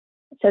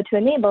 So to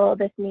enable,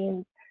 this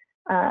means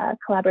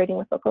collaborating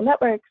with local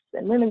networks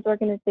and women's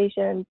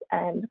organizations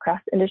and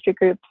cross-industry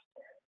groups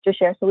to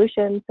share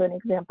solutions. So an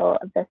example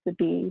of this would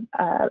be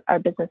our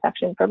Business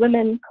Action for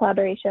Women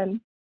collaboration.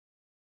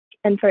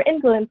 And for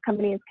influence,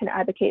 companies can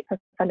advocate for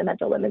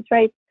fundamental women's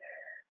rights.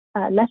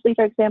 Nestle,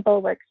 for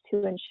example, works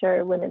to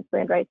ensure women's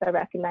land rights are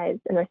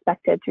recognized and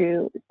respected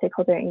through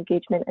stakeholder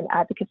engagement and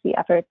advocacy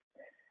efforts,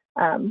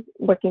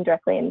 working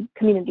directly in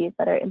communities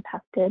that are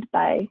impacted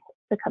by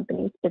the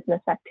company's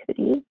business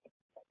activities.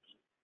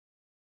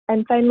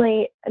 And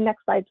finally,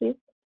 next slide, please.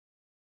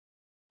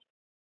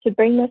 To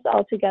bring this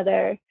all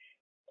together,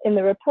 in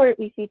the report,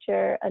 we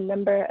feature a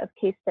number of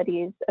case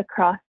studies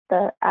across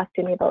the Act,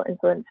 Enable,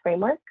 Influence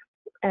framework.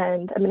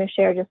 And I'm going to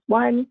share just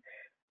one.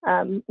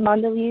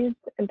 Mondelez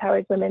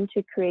empowers women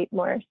to create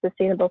more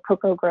sustainable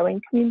cocoa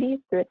growing communities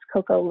through its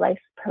Cocoa Life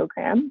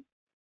program.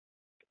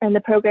 And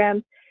the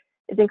program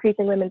is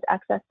increasing women's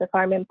access to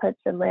farm inputs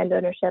and land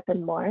ownership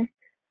and more.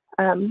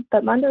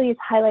 But Mondelez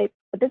highlights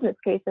the business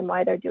case and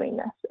why they're doing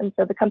this. And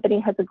so the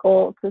company has a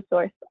goal to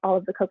source all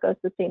of the cocoa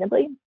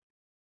sustainably.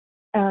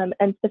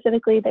 And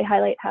specifically, they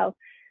highlight how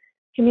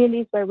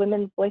communities where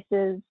women's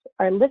voices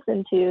are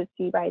listened to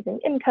see rising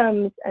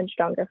incomes and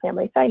stronger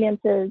family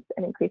finances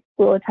and increased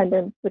school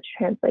attendance, which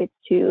translates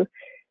to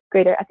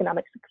greater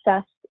economic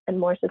success and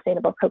more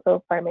sustainable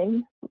cocoa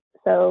farming.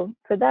 So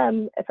for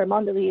them, for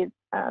Mondelez,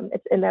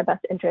 it's in their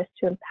best interest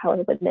to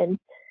empower women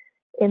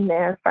in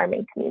their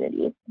farming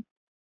communities.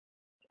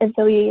 And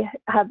so we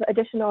have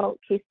additional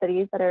case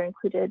studies that are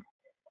included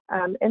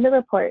in the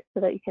report so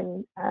that you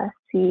can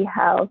see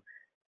how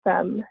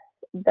from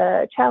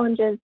the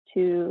challenges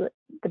to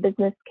the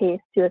business case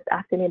to its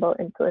act-enabled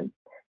influence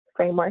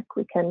framework,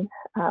 we can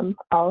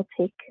all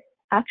take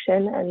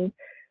action and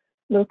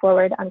move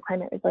forward on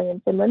climate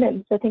resilience in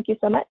women. So thank you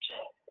so much.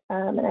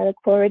 And I look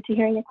forward to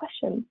hearing your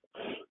questions.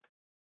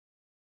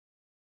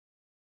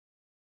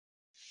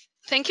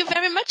 Thank you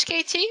very much,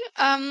 Katie,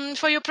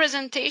 for your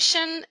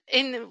presentation.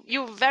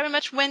 You very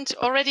much went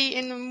already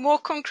in more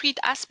concrete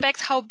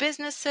aspects, how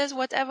businesses,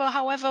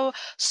 however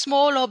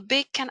small or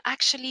big, can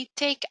actually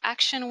take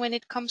action when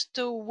it comes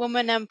to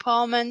women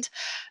empowerment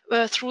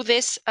through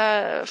this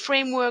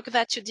framework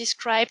that you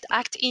described,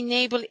 Act,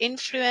 Enable,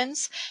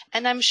 Influence.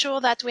 And I'm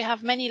sure that we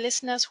have many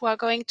listeners who are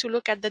going to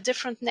look at the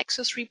different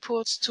Nexus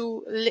reports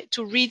to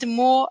read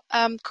more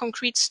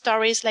concrete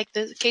stories like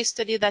the case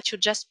study that you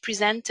just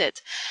presented.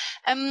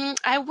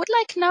 I would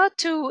like now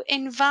to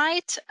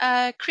invite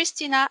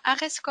Christina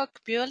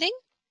Areskog-Bürling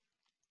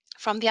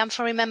from the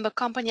Amphori member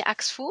company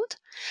Axfood.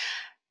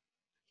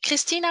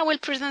 Christina will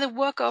present the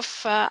work of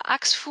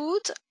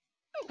Axfood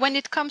when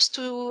it comes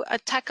to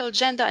tackle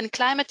gender and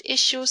climate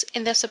issues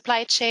in the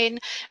supply chain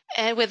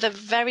with a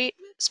very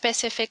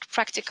specific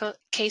practical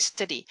case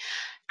study.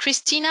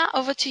 Christina,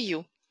 over to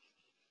you.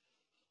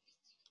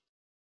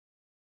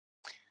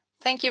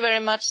 Thank you very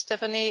much,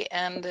 Stephanie,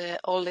 and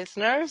all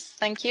listeners.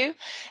 Thank you.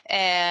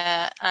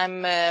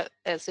 I'm a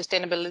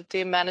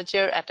sustainability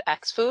manager at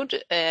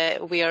Axfood.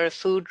 We are a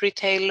food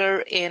retailer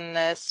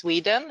in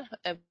Sweden,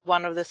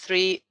 one of the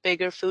 3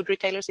 bigger food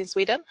retailers in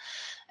Sweden.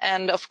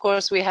 And of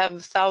course, we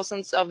have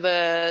thousands of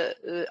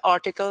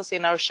articles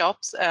in our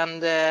shops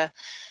and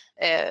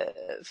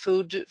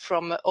food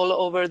from all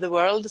over the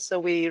world.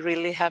 So we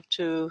really have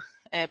to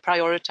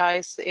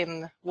prioritize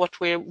in what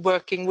we're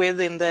working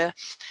with in the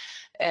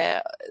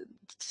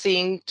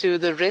seeing to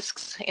the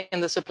risks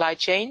in the supply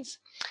chains.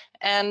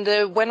 And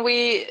when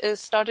we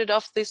started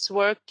off this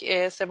work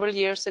several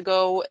years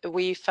ago,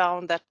 we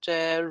found that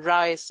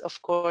rice,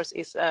 of course,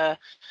 is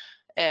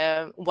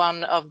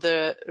one of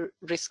the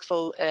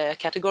riskful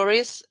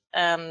categories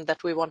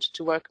that we wanted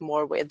to work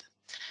more with.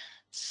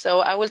 So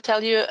I will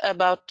tell you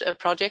about a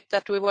project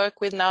that we work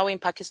with now in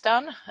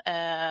Pakistan,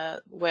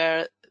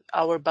 where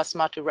our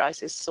basmati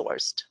rice is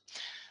sourced.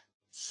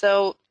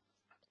 So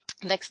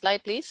next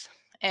slide, please.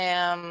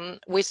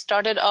 We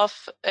started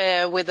off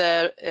with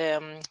a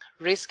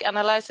risk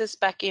analysis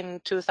back in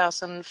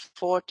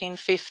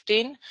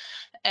 2014-15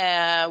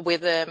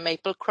 with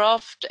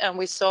Maplecroft, and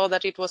we saw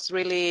that it was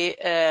really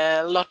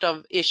a lot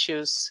of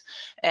issues.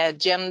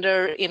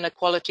 Gender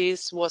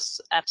inequalities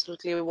was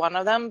absolutely one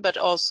of them, but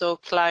also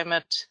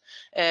climate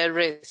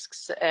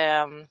risks.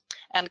 And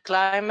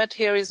climate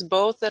here is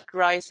both that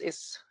rice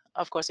is,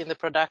 of course, in the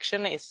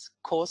production is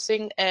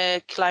causing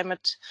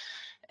climate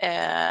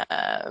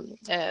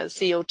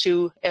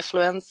CO2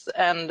 effluence,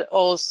 and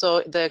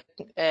also the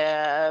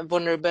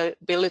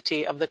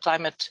vulnerability of the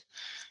climate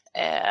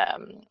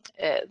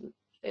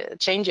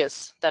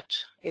changes that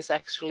is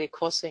actually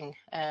causing.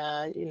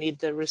 You need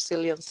the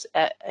resilience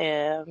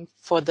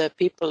for the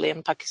people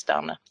in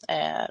Pakistan.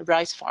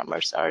 Rice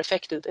farmers are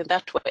affected in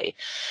that way.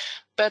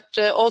 But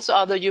also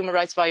other human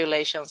rights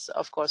violations,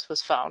 of course,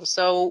 was found.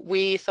 So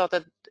we thought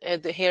that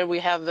here we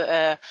have,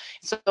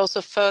 it's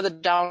also further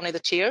down in the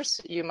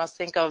tiers. You must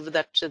think of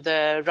that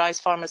the rice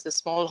farmers, the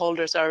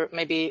smallholders, are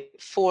maybe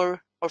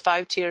 4 or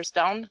 5 tiers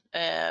down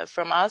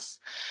from us.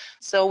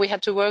 So we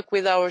had to work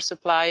with our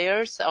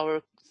suppliers,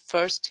 our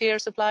first tier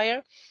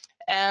supplier,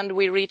 and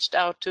we reached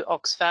out to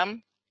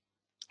Oxfam.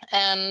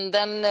 And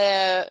then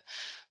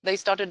they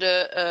started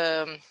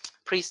a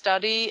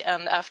pre-study,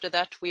 and after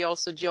that we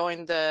also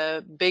joined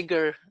the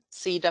bigger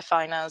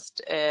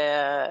SIDA-financed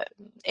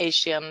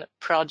Asian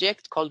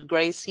project called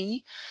Grey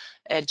Sea,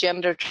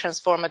 Gender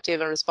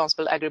Transformative and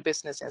Responsible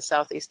Agribusiness in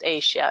Southeast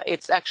Asia.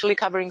 It's actually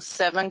covering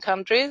 7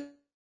 countries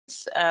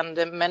and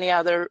many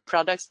other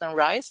products than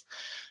rice.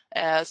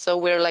 So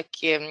we're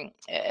like, you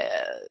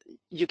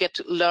get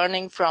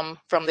learning from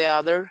the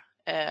other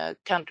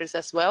countries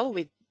as well.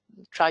 We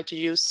try to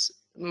use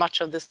much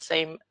of the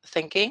same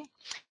thinking.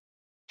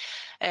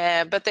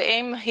 But the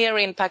aim here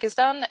in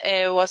Pakistan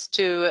was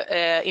to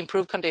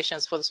improve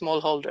conditions for the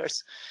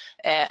smallholders.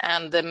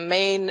 And the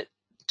main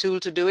tool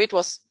to do it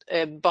was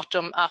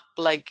bottom up,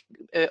 like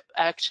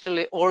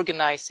actually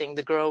organizing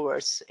the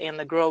growers in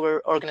the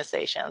grower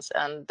organizations.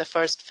 And the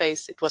first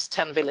phase, it was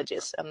 10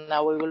 villages, and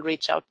now we will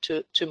reach out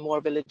to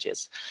more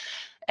villages.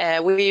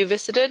 We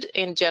visited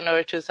in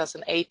January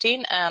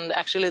 2018, and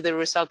actually the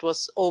result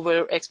was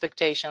over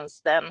expectations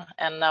then,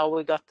 and now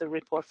we got the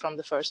report from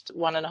the first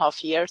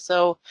 1.5 years.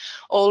 So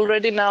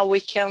already now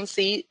we can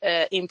see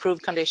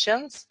improved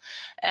conditions,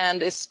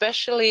 and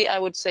especially I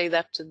would say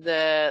that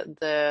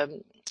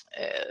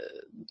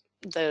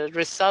the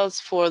results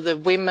for the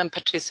women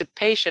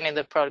participation in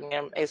the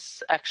program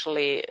is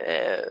actually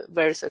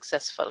very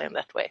successful in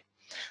that way.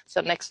 So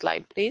next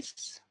slide,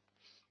 please.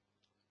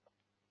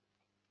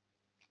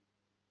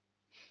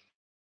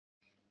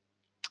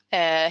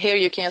 Here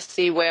you can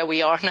see where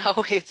we are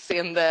now. It's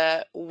in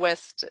the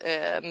west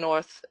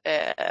north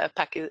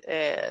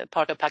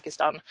part of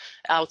Pakistan,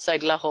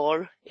 outside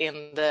Lahore,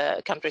 in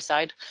the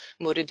countryside,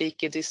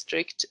 Muridiki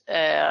district.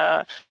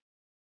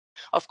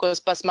 Of course,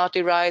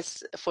 basmati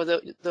rice, for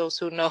those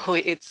who know,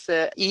 it's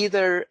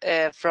either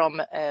from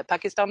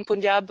Pakistan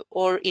Punjab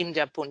or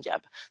India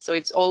Punjab. So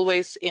it's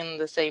always in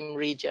the same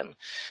region,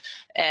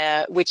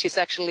 which is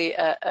actually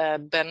a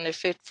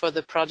benefit for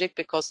the project,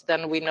 because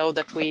then we know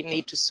that we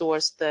need to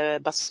source the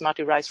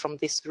basmati rice from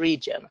this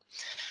region.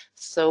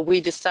 So we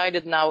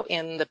decided now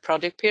in the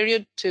project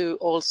period to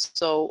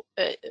also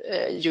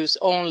use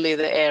only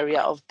the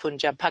area of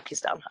Punjab,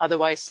 Pakistan.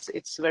 Otherwise,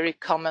 it's very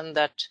common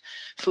that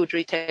food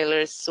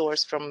retailers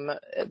source from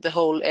the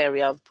whole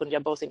area of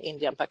Punjab, both in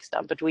India and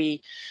Pakistan. But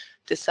we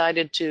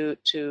decided to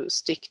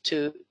stick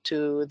to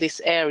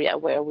this area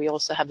where we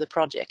also have the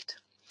project.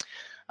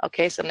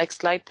 Okay, so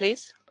next slide,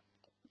 please.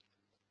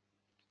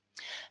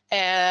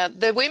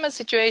 The women's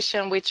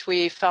situation, which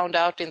we found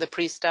out in the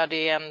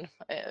pre-study, and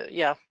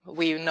yeah,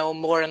 we know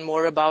more and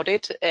more about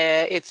it.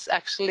 It's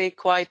actually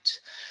quite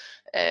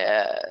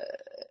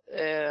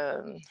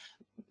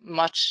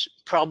much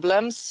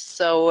problems.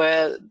 So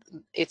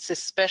it's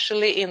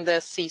especially in the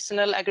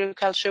seasonal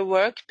agriculture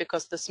work,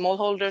 because the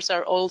smallholders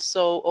are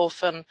also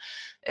often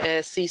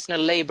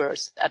seasonal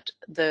laborers at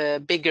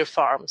the bigger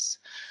farms.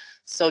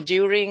 So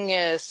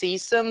during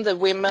season, the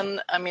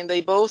women, I mean,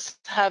 they both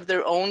have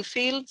their own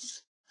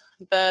fields,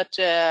 but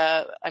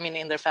I mean,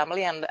 in their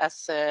family, and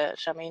as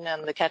Shamin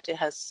and Katy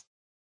has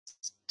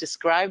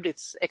described,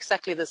 it's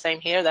exactly the same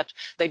here, that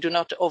they do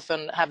not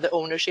often have the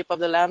ownership of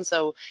the land,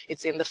 so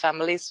it's in the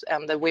families,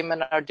 and the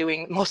women are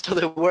doing most of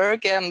the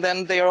work, and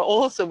then they are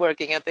also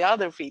working at the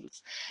other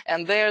fields,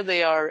 and there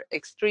they are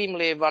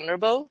extremely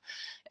vulnerable.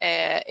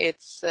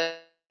 It's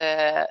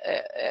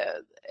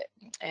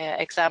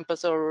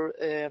examples or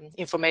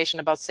information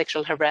about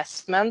sexual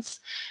harassments,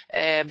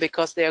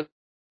 because they are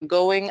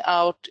going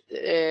out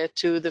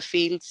to the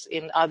fields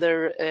in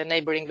other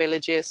neighboring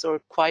villages, or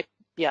quite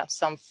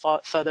some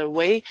further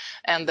away,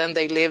 and then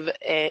they live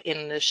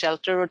in a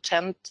shelter or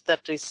tent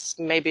that is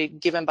maybe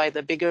given by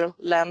the bigger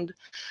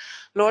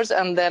landlords,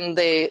 and then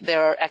they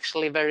are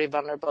actually very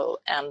vulnerable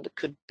and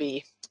could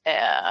be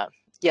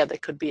they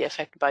could be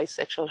affected by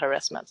sexual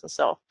harassment. And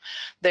so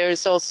there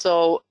is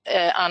also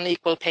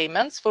unequal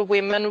payments for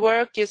women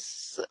work,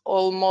 is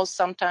almost,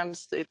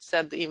 sometimes it's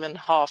said, even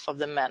half of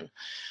the men.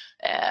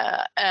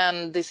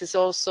 And this is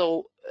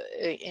also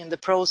in the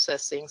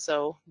processing,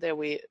 so there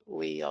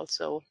we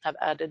also have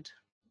added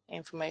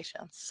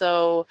information.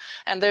 So,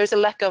 and there is a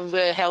lack of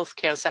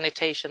healthcare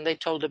sanitation. They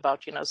told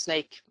about, you know,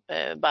 snake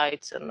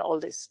bites and all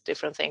these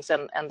different things,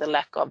 and the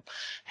lack of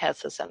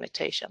health and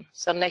sanitation.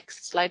 So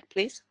next slide,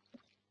 please.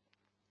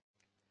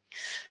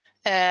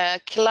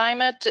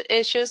 Climate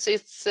issues,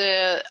 it's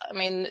I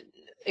mean,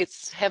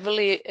 it's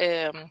heavily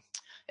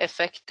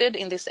affected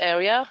in this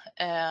area.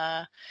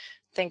 I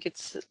think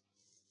it's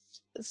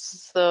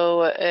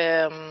so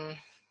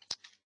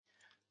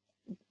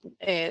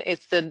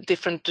it's the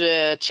different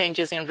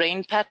changes in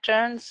rain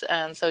patterns,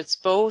 and so it's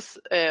both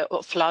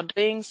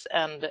floodings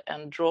and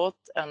drought,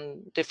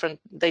 and different.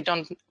 They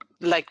don't,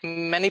 like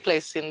many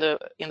places in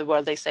the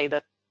world, they say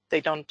that they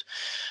don't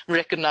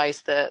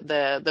recognize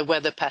the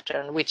weather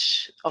pattern,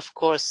 which of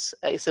course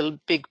is a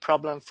big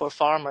problem for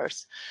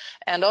farmers.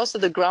 And also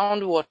the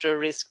groundwater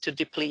risk to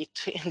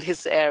deplete in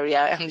this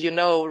area. And you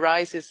know,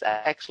 rice is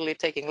actually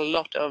taking a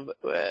lot of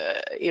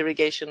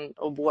irrigation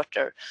of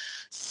water.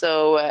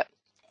 So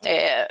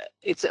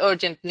it's an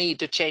urgent need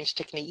to change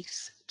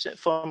techniques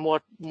for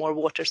more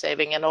water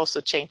saving, and also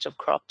change of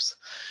crops.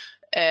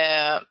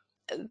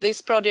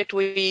 This project,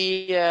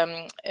 we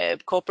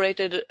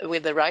cooperated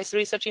with the Rice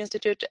Research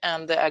Institute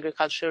and the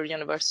Agricultural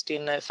University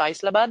in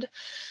Faisalabad,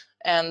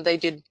 and they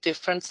did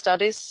different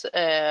studies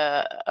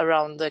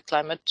around the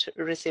climate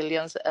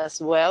resilience as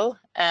well.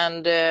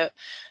 And the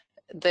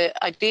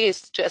idea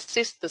is to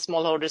assist the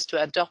smallholders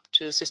to adopt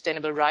to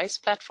sustainable rice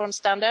platform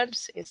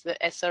standards. It's the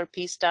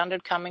SRP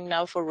standard coming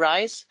now for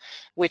rice,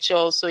 which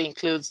also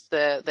includes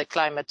the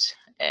climate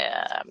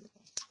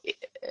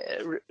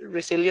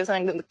resilience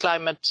and the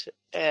climate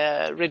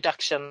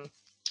reduction,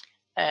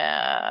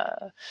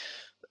 and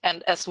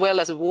as well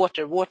as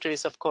water. Water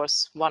is of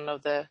course one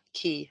of the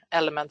key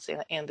elements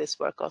in this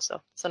work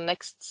also. So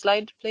next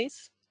slide,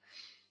 please.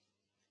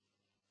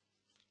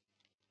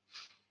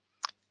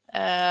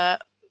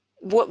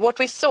 What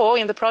we saw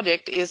in the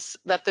project is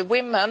that the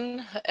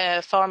women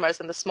farmers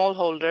and the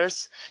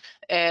smallholders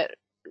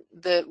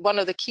one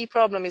of the key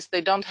problems is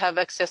they don't have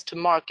access to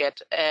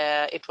market.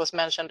 It was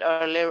mentioned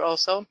earlier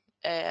also.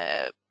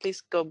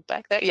 Please go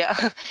back there.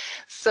 Yeah.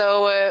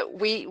 So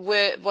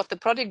what the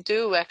project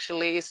do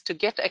actually is to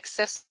get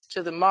access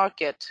to the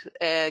market,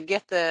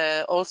 get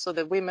also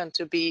the women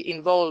to be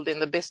involved in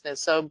the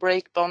business. So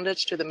break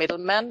bondage to the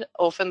middleman.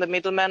 Often the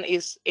middleman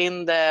is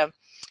in the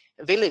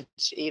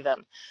village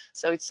even.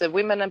 So it's a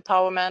women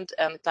empowerment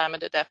and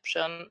climate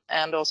adaptation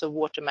and also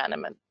water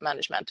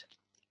management.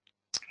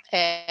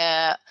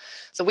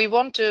 So we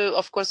want to,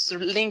 of course,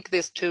 link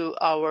this to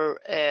our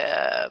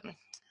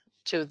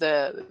to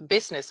the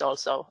business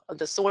also,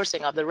 the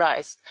sourcing of the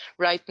rice.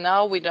 Right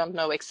now, we don't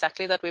know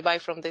exactly that we buy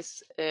from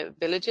these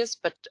villages,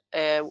 but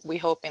we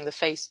hope in the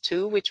phase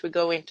 2, which we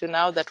go into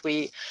now, that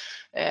we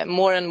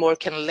more and more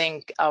can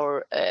link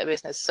our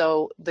business.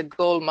 So the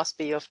goal must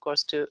be, of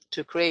course,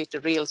 to create a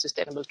real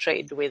sustainable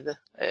trade with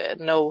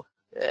no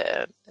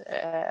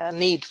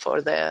need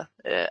for the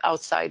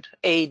outside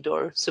aid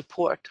or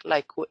support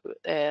like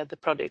the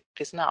project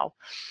is now.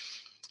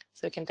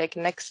 So you can take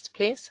next,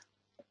 please.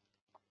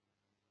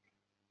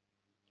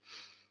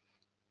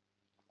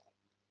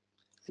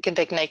 You can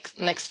take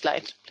next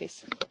slide,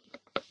 please.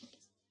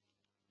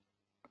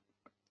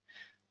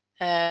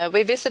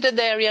 We visited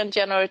the area in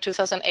January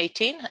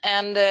 2018,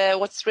 and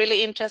what's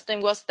really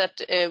interesting was that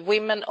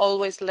women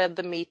always led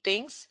the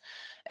meetings.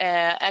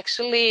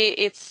 Actually,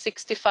 it's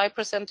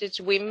 65%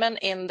 women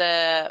in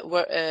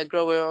the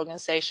grower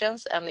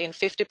organizations, and in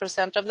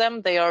 50% of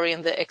them, they are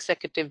in the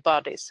executive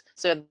bodies.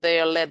 So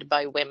they are led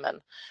by women.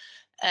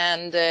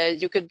 And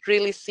you could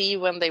really see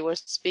when they were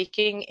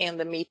speaking in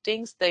the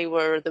meetings, they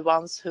were the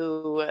ones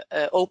who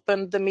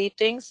opened the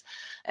meetings.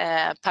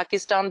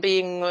 Pakistan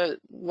being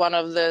one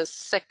of the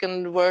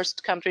second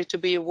worst country to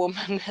be a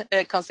woman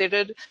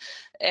considered.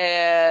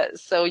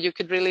 So you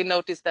could really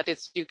notice that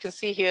you can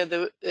see here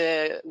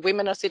the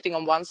women are sitting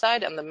on one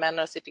side and the men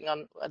are sitting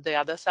on the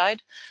other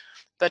side.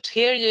 But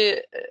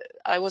here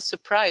I was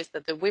surprised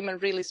that the women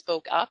really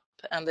spoke up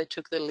and they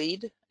took the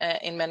lead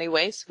in many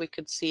ways. We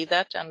could see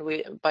that,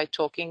 and by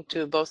talking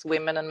to both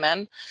women and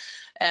men.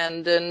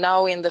 And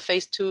now in the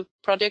phase 2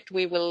 project,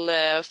 we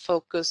will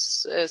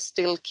focus,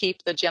 still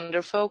keep the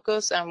gender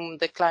focus, and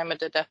the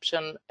climate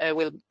adaptation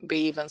will be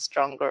even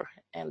stronger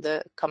in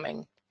the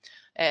coming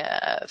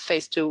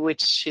phase 2,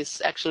 which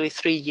is actually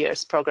 3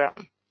 years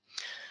program.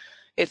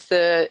 It's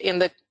in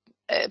the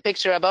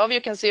picture above,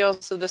 you can see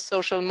also the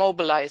social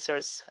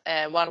mobilizers.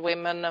 1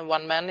 woman and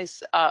 1 man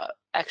is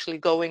actually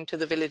going to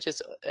the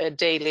villages a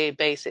daily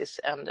basis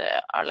and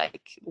are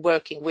like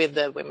working with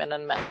the women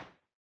and men.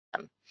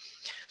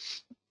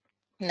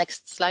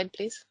 Next slide,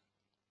 please.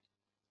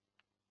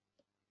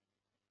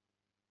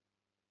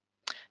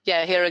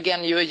 Yeah, here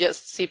again, you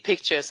just see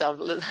pictures of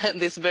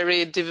this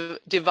very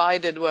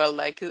divided world,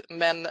 like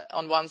men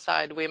on one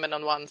side, women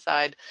on one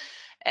side.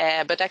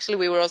 But actually,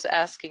 we were also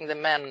asking the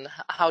men,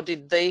 how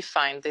did they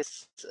find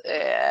this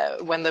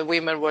when the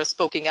women were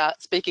speaking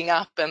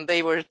up and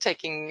they were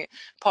taking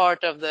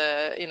part of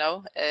the,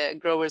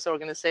 growers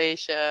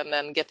organization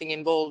and getting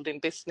involved in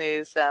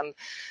business.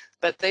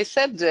 But they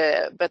said,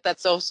 but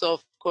that's also,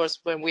 of course,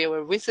 when we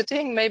were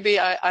visiting, maybe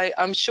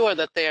I'm sure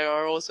that there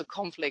are also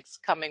conflicts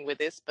coming with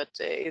this, but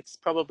it's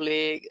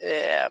probably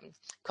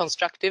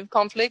constructive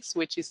conflicts,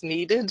 which is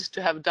needed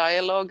to have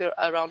dialogue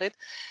around it.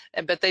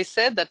 But they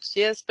said that,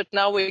 yes, but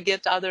now we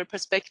get other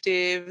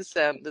perspectives,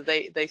 and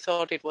they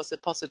thought it was a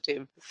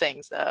positive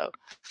thing. So,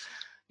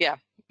 yeah,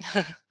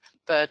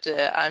 but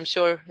I'm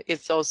sure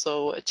it's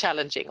also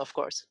challenging, of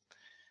course.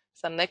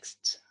 So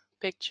next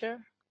picture.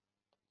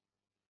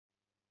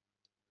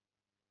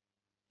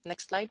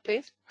 Next slide,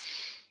 please.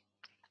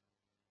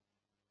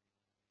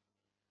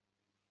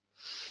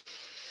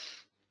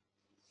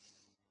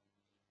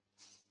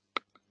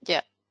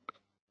 Yeah.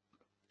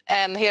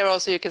 And here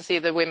also you can see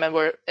the women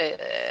were,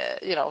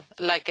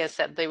 like I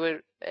said, they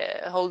were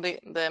holding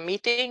the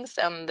meetings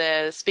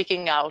and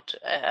speaking out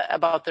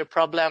about their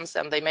problems,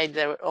 and they made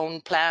their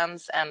own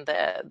plans, and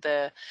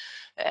the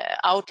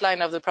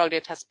outline of the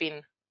project has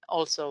been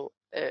also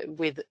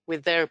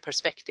with their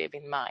perspective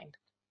in mind.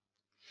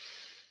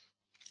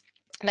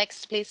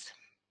 Next, please.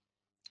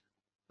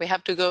 We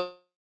have to go.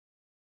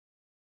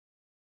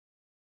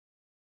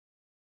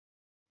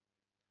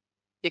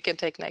 You can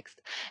take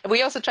next.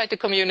 We also try to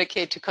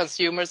communicate to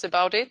consumers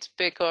about it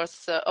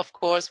because, of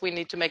course, we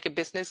need to make a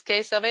business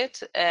case of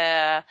it.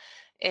 Here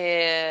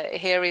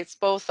it's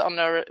both on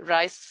our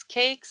rice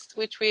cakes,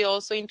 which we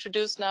also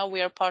introduce now.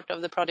 We are part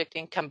of the project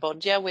in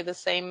Cambodia with the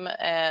same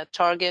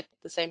target,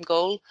 the same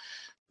goal,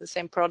 the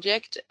same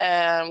project.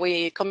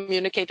 We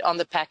communicate on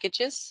the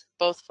packages,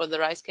 both for the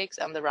rice cakes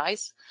and the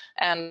rice,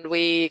 and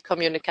we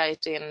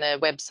communicate in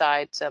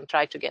websites and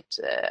try to get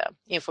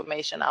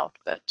information out.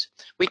 But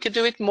we could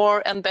do it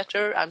more and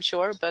better, I'm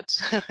sure, but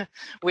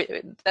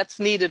that's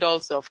needed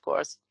also, of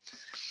course.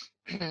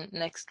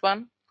 Next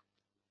one.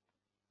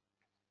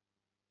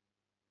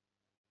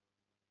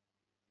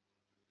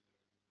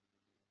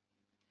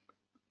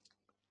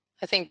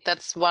 I think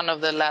that's one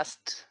of the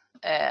last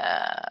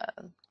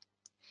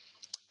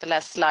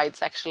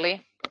slides,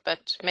 actually.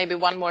 but maybe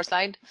one more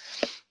slide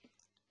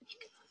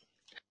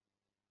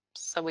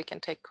so we can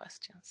take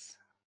questions.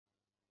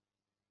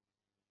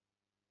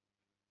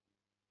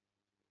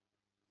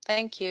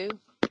 Thank you.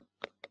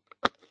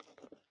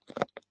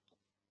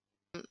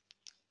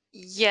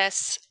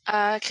 Yes,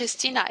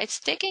 Christina, it's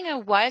taking a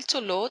while to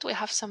load. We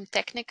have some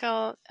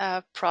technical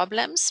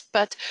problems,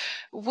 but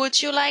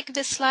would you like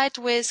the slide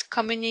with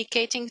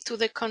communicating to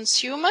the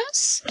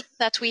consumers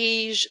that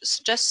we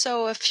just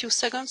saw a few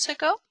seconds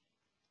ago?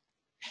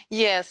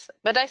 Yes,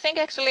 but I think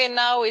actually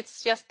now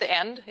it's just the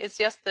end. It's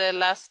just the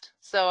last.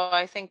 So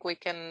I think we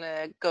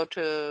can go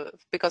to,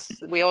 because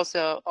we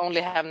also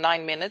only have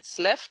 9 minutes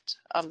left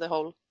of the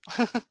whole.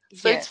 So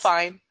yes. It's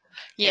fine.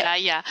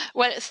 Yeah.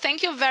 Well,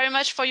 thank you very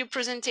much for your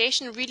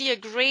presentation. Really a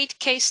great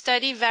case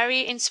study,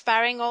 very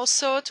inspiring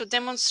also to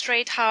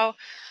demonstrate how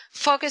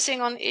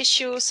focusing on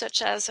issues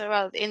such as,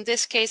 well, in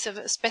this case, of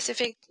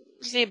specifically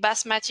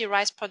basmati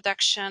rice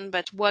production,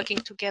 but working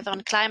together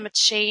on climate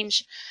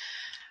change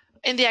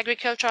in the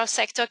agricultural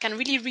sector can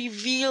really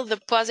reveal the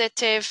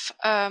positive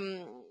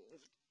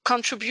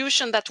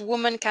contribution that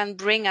women can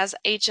bring as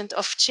agent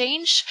of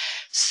change.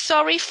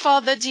 Sorry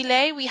for the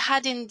delay. We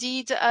had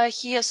indeed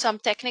here some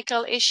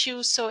technical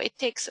issues, so it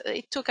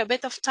took a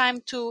bit of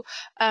time to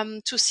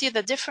see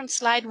the different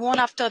slide one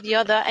after the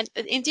other. And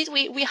indeed,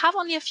 we have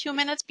only a few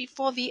minutes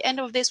before the end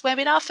of this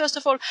webinar. First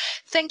of all,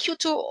 thank you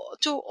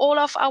to all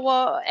of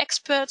our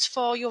experts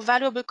for your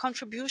valuable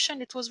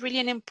contribution. It was really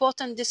an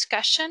important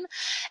discussion,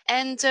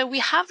 and we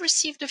have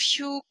received a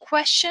few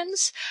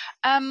questions.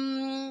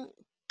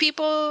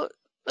 People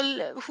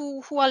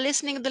who are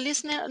listening, the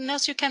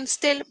listeners, you can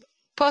still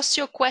post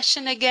your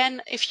question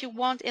again if you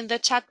want in the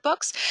chat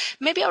box.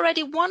 Maybe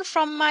already one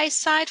from my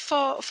side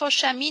for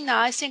Shamina.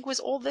 I think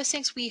with all the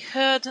things we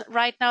heard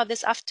right now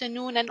this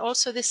afternoon, and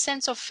also the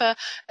sense of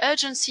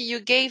urgency you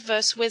gave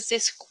us with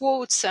these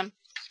quotes,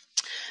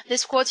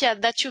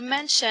 that you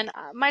mentioned,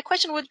 my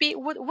question would be,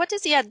 what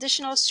is the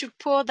additional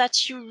support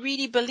that you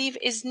really believe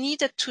is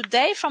needed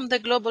today from the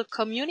global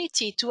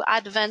community to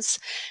advance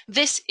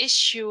this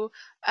issue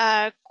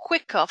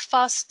quicker,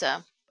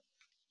 faster?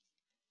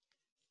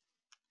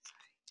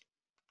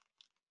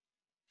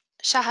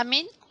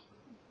 Shahamin?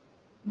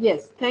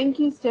 Yes, thank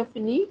you,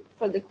 Stephanie,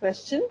 for the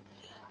question.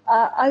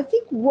 I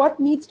think what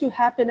needs to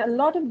happen, a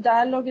lot of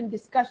dialogue and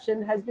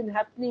discussion has been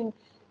happening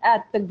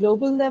at the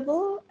global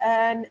level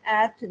and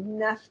at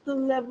national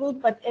level,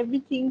 but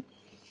everything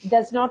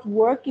does not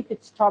work if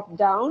it's top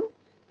down.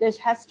 There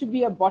has to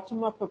be a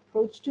bottom-up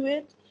approach to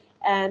it.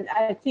 And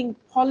I think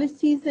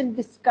policies and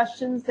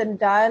discussions and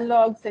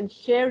dialogues and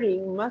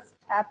sharing must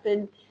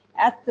happen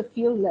at the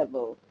field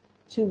level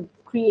to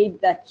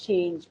create that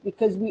change,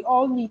 because we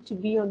all need to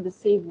be on the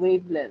same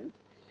wavelength.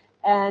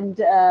 And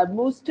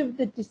most of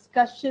the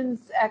discussions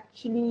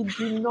actually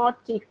do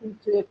not take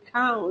into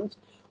account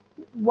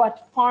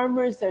what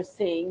farmers are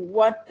saying,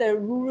 what the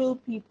rural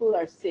people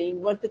are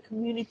saying, what the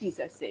communities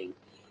are saying.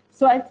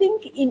 So I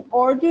think in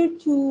order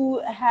to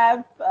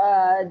have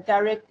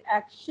direct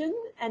action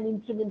and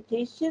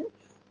implementation,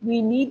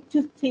 we need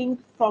to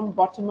think from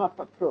bottom-up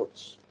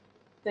approach.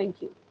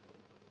 Thank you.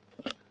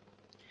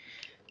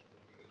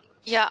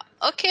 Yeah,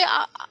 okay.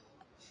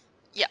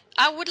 Yeah,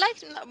 I would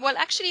like, well,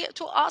 actually,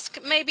 to ask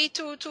maybe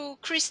to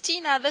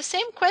Christina the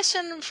same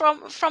question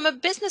from a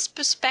business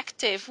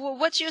perspective.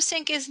 What do you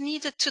think is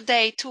needed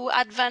today to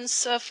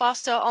advance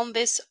faster on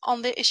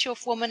the issue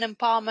of women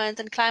empowerment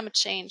and climate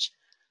change?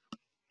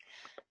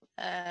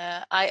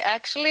 I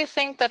actually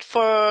think that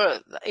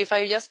if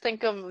I just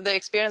think of the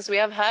experience we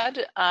have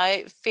had,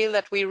 I feel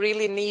that we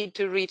really need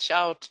to reach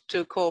out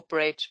to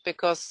cooperate,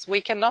 because we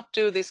cannot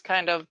do this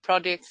kind of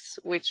projects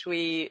which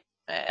we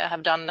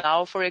have done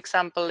now, for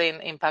example,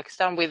 in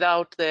Pakistan,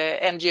 without the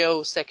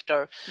NGO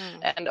sector.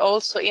 And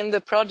also in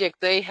the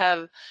project, they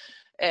have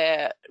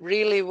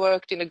really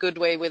worked in a good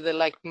way with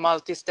the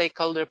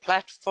multi-stakeholder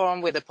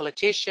platform, with the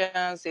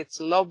politicians. It's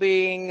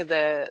lobbying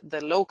the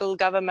local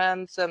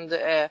governments, and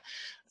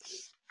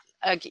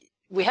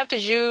we have to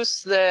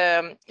use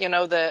the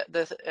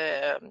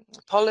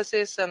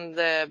policies and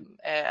the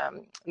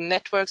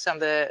networks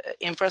and the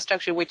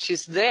infrastructure which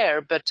is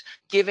there, but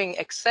giving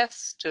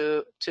access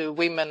to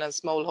women and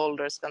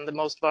smallholders and the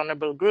most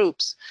vulnerable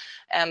groups,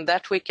 and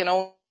that we can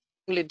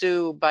only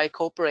do by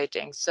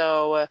cooperating.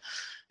 So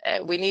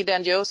we need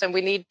NGOs, and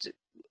we need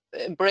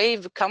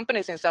brave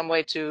companies in some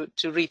way to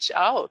reach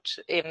out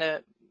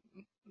in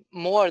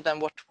more than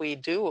what we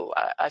do,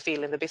 I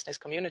feel, in the business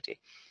community.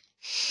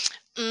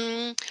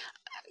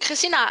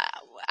 Christina,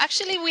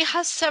 actually, we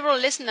have several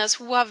listeners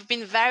who have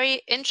been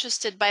very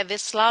interested by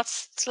this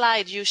last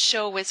slide you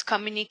show with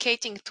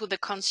communicating to the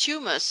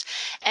consumers,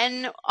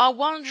 and are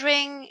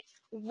wondering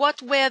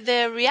what were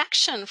the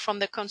reaction from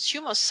the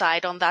consumer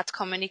side on that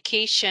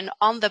communication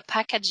on the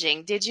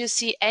packaging. Did you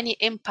see any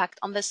impact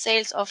on the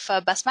sales of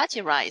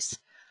basmati rice?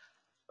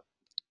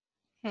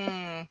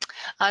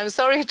 I'm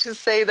sorry to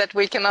say that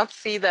we cannot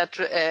see that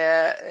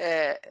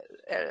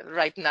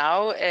right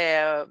now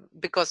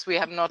because we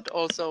have not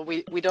also,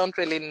 we don't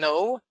really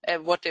know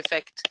what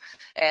effect.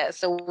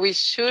 So we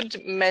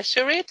should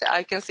measure it.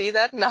 I can see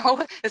that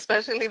now,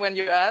 especially when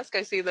you ask.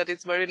 I see that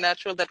it's very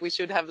natural that we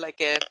should have like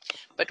a,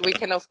 but we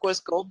can of course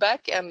go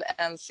back and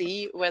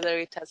see whether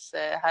it has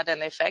had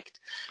an effect.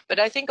 But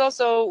I think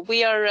also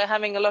we are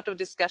having a lot of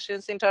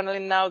discussions internally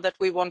now that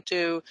we want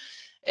to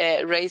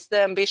raise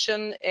the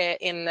ambition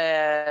in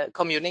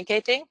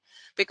communicating,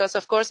 because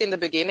of course in the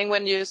beginning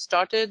when you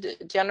started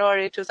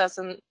January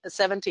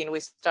 2017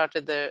 we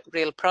started the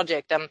real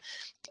project, and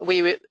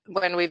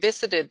when we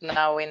visited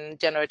now in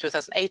January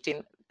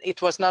 2018 it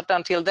was not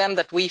until then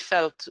that we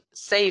felt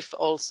safe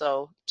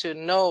also to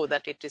know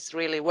that it is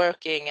really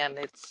working and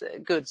it's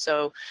good.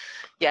 So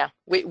yeah,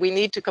 we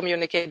need to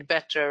communicate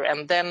better,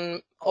 and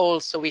then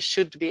also we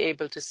should be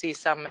able to see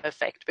some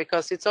effect,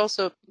 because it's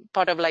also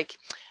part of like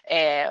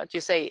what you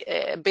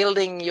say,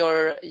 building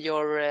your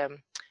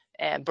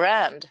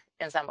brand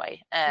in some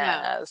way.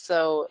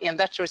 So in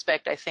that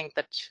respect I think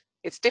that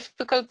it's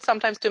difficult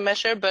sometimes to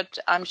measure, but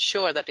I'm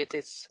sure that it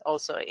is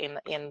also in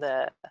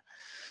the,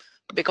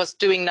 because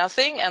doing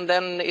nothing and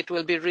then it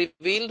will be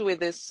revealed with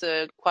this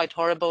quite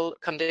horrible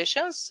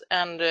conditions,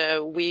 and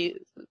we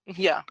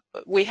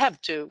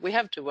have to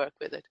work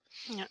with it.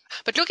 Yeah.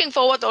 But looking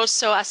forward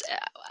also, as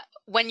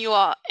when you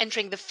are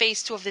entering the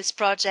phase 2 of this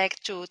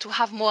project, to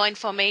have more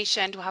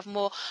information, to have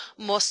more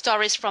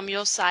stories from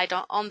your side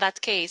on that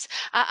case.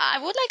 I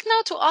would like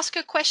now to ask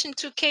a question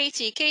to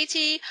Katie.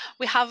 Katie,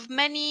 we have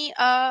many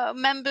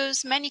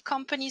members, many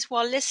companies who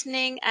are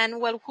listening and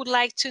would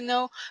like to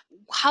know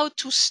how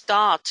to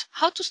start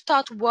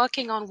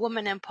working on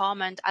women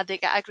empowerment at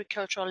the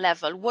agricultural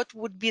level. What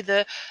would be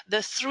the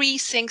 3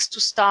 things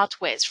to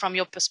start with from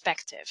your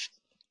perspective?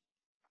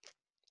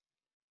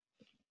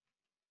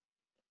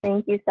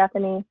 Thank you,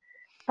 Stephanie.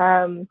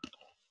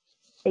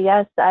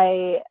 Yes,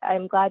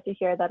 I'm glad to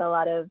hear that a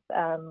lot of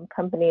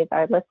companies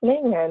are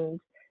listening, and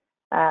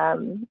I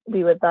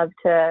would love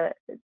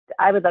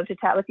to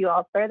chat with you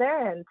all further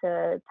and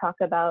to talk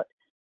about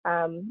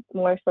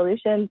more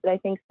solutions. But I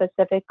think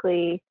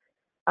specifically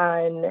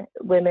on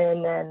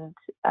women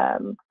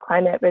and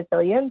climate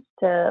resilience,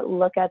 to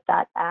look at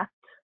that act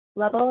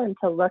level and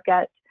to look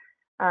at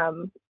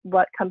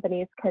what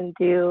companies can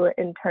do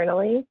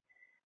internally.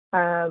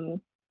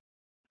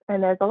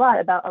 And there's a lot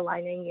about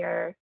aligning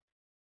your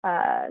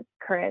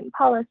current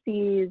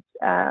policies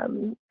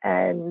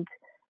and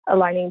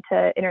aligning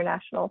to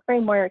international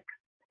frameworks,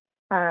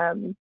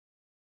 and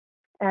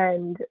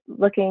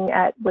looking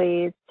at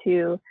ways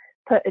to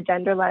put a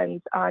gender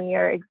lens on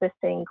your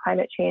existing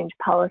climate change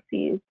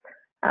policies,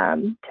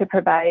 to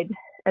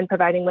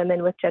providing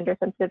women with gender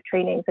sensitive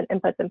trainings and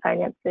inputs and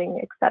financing,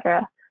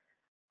 etc.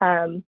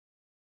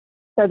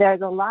 So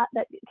there's a lot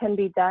that can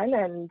be done,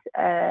 and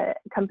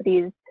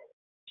companies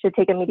should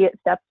take immediate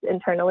steps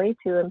internally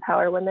to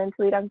empower women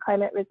to lead on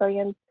climate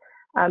resilience,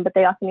 but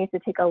they also need to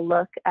take a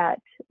look at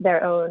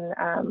their own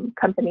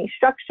company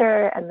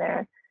structure and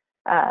their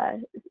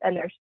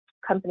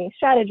company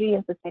strategy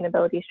and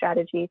sustainability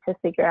strategy to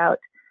figure out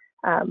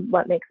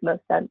what makes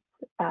most sense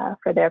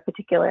for their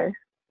particular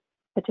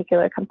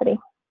company.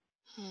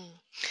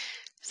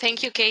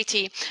 Thank you,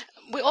 Katie.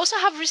 We also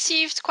have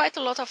received quite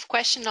a lot of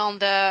questions on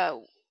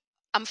the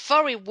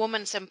Amfori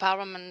Women's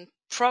Empowerment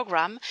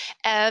Program.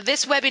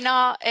 This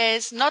webinar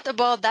is not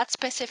about that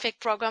specific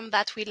program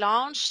that we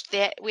launched.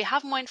 We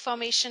have more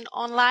information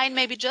online.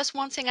 Maybe just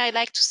one thing I'd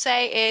like to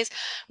say is,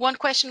 one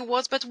question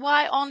was, but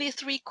why only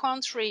 3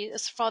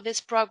 countries for this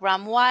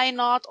program? Why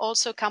not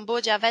also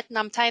Cambodia,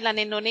 Vietnam, Thailand,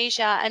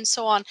 Indonesia, and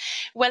so on?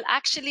 Well,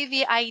 actually,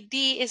 the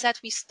idea is that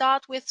we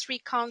start with 3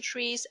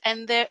 countries,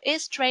 and there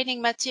is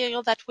training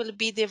material that will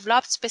be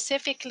developed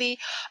specifically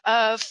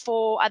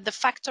for at the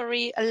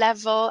factory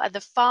level, at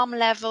the farm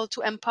level, to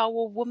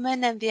empower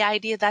women, and the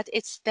idea that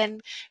it's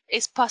then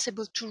is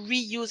possible to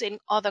reuse in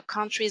other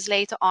countries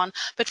later on.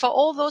 But for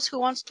all those who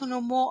want to know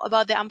more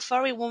about the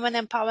Amfori Women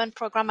Empowerment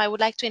Program, I would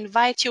like to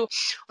invite you,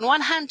 on one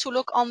hand, to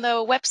look on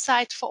the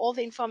website for all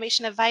the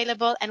information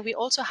available, and we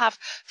also have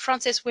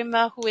Francis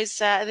Wimmer, who is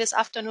this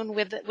afternoon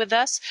with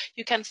us.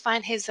 You can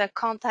find his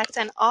contact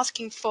and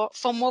asking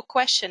for more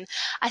questions.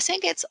 I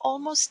think it's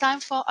almost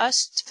time for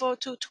us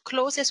to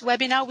close this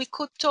webinar. We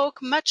could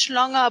talk much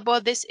longer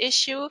about this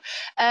issue.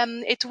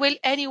 It will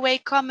anyway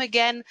come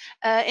again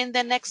in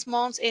the next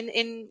months,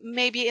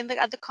 maybe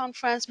at the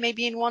conference,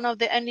 maybe in one of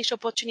the Unleash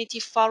Opportunity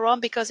Forum,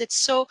 because it's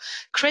so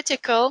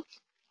critical.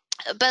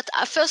 But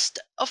first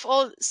of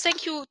all,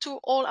 thank you to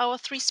all our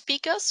 3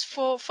 speakers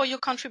for your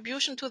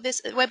contribution to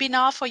this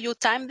webinar, for your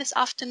time this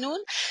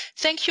afternoon.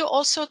 Thank you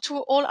also to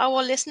all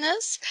our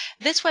listeners.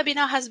 This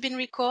webinar has been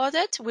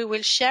recorded. We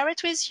will share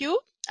it with you.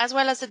 as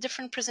well as the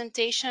different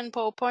presentation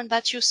PowerPoint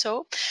that you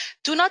saw.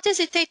 Do not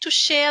hesitate to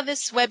share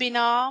this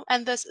webinar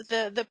and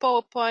the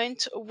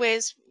PowerPoint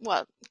with,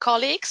 well,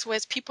 colleagues,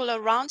 with people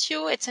around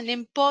you. It's an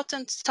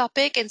important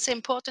topic. It's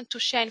important to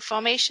share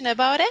information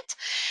about it.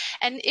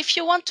 And if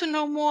you want to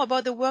know more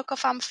about the work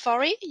of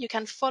Amfori, you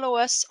can follow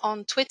us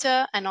on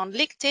Twitter and on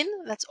LinkedIn.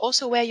 That's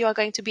also where you are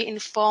going to be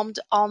informed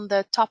on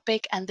the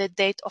topic and the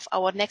date of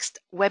our next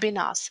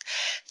webinars.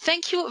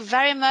 Thank you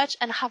very much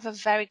and have a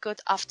very good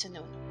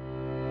afternoon.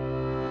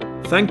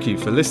 Thank you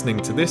for listening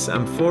to this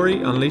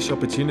Amfori Unleash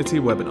Opportunity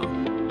webinar.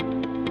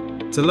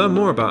 To learn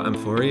more about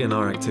Amfori and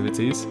our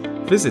activities,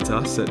 visit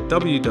us at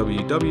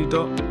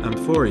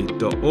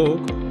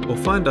www.amfori.org or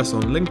find us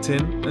on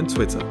LinkedIn and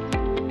Twitter.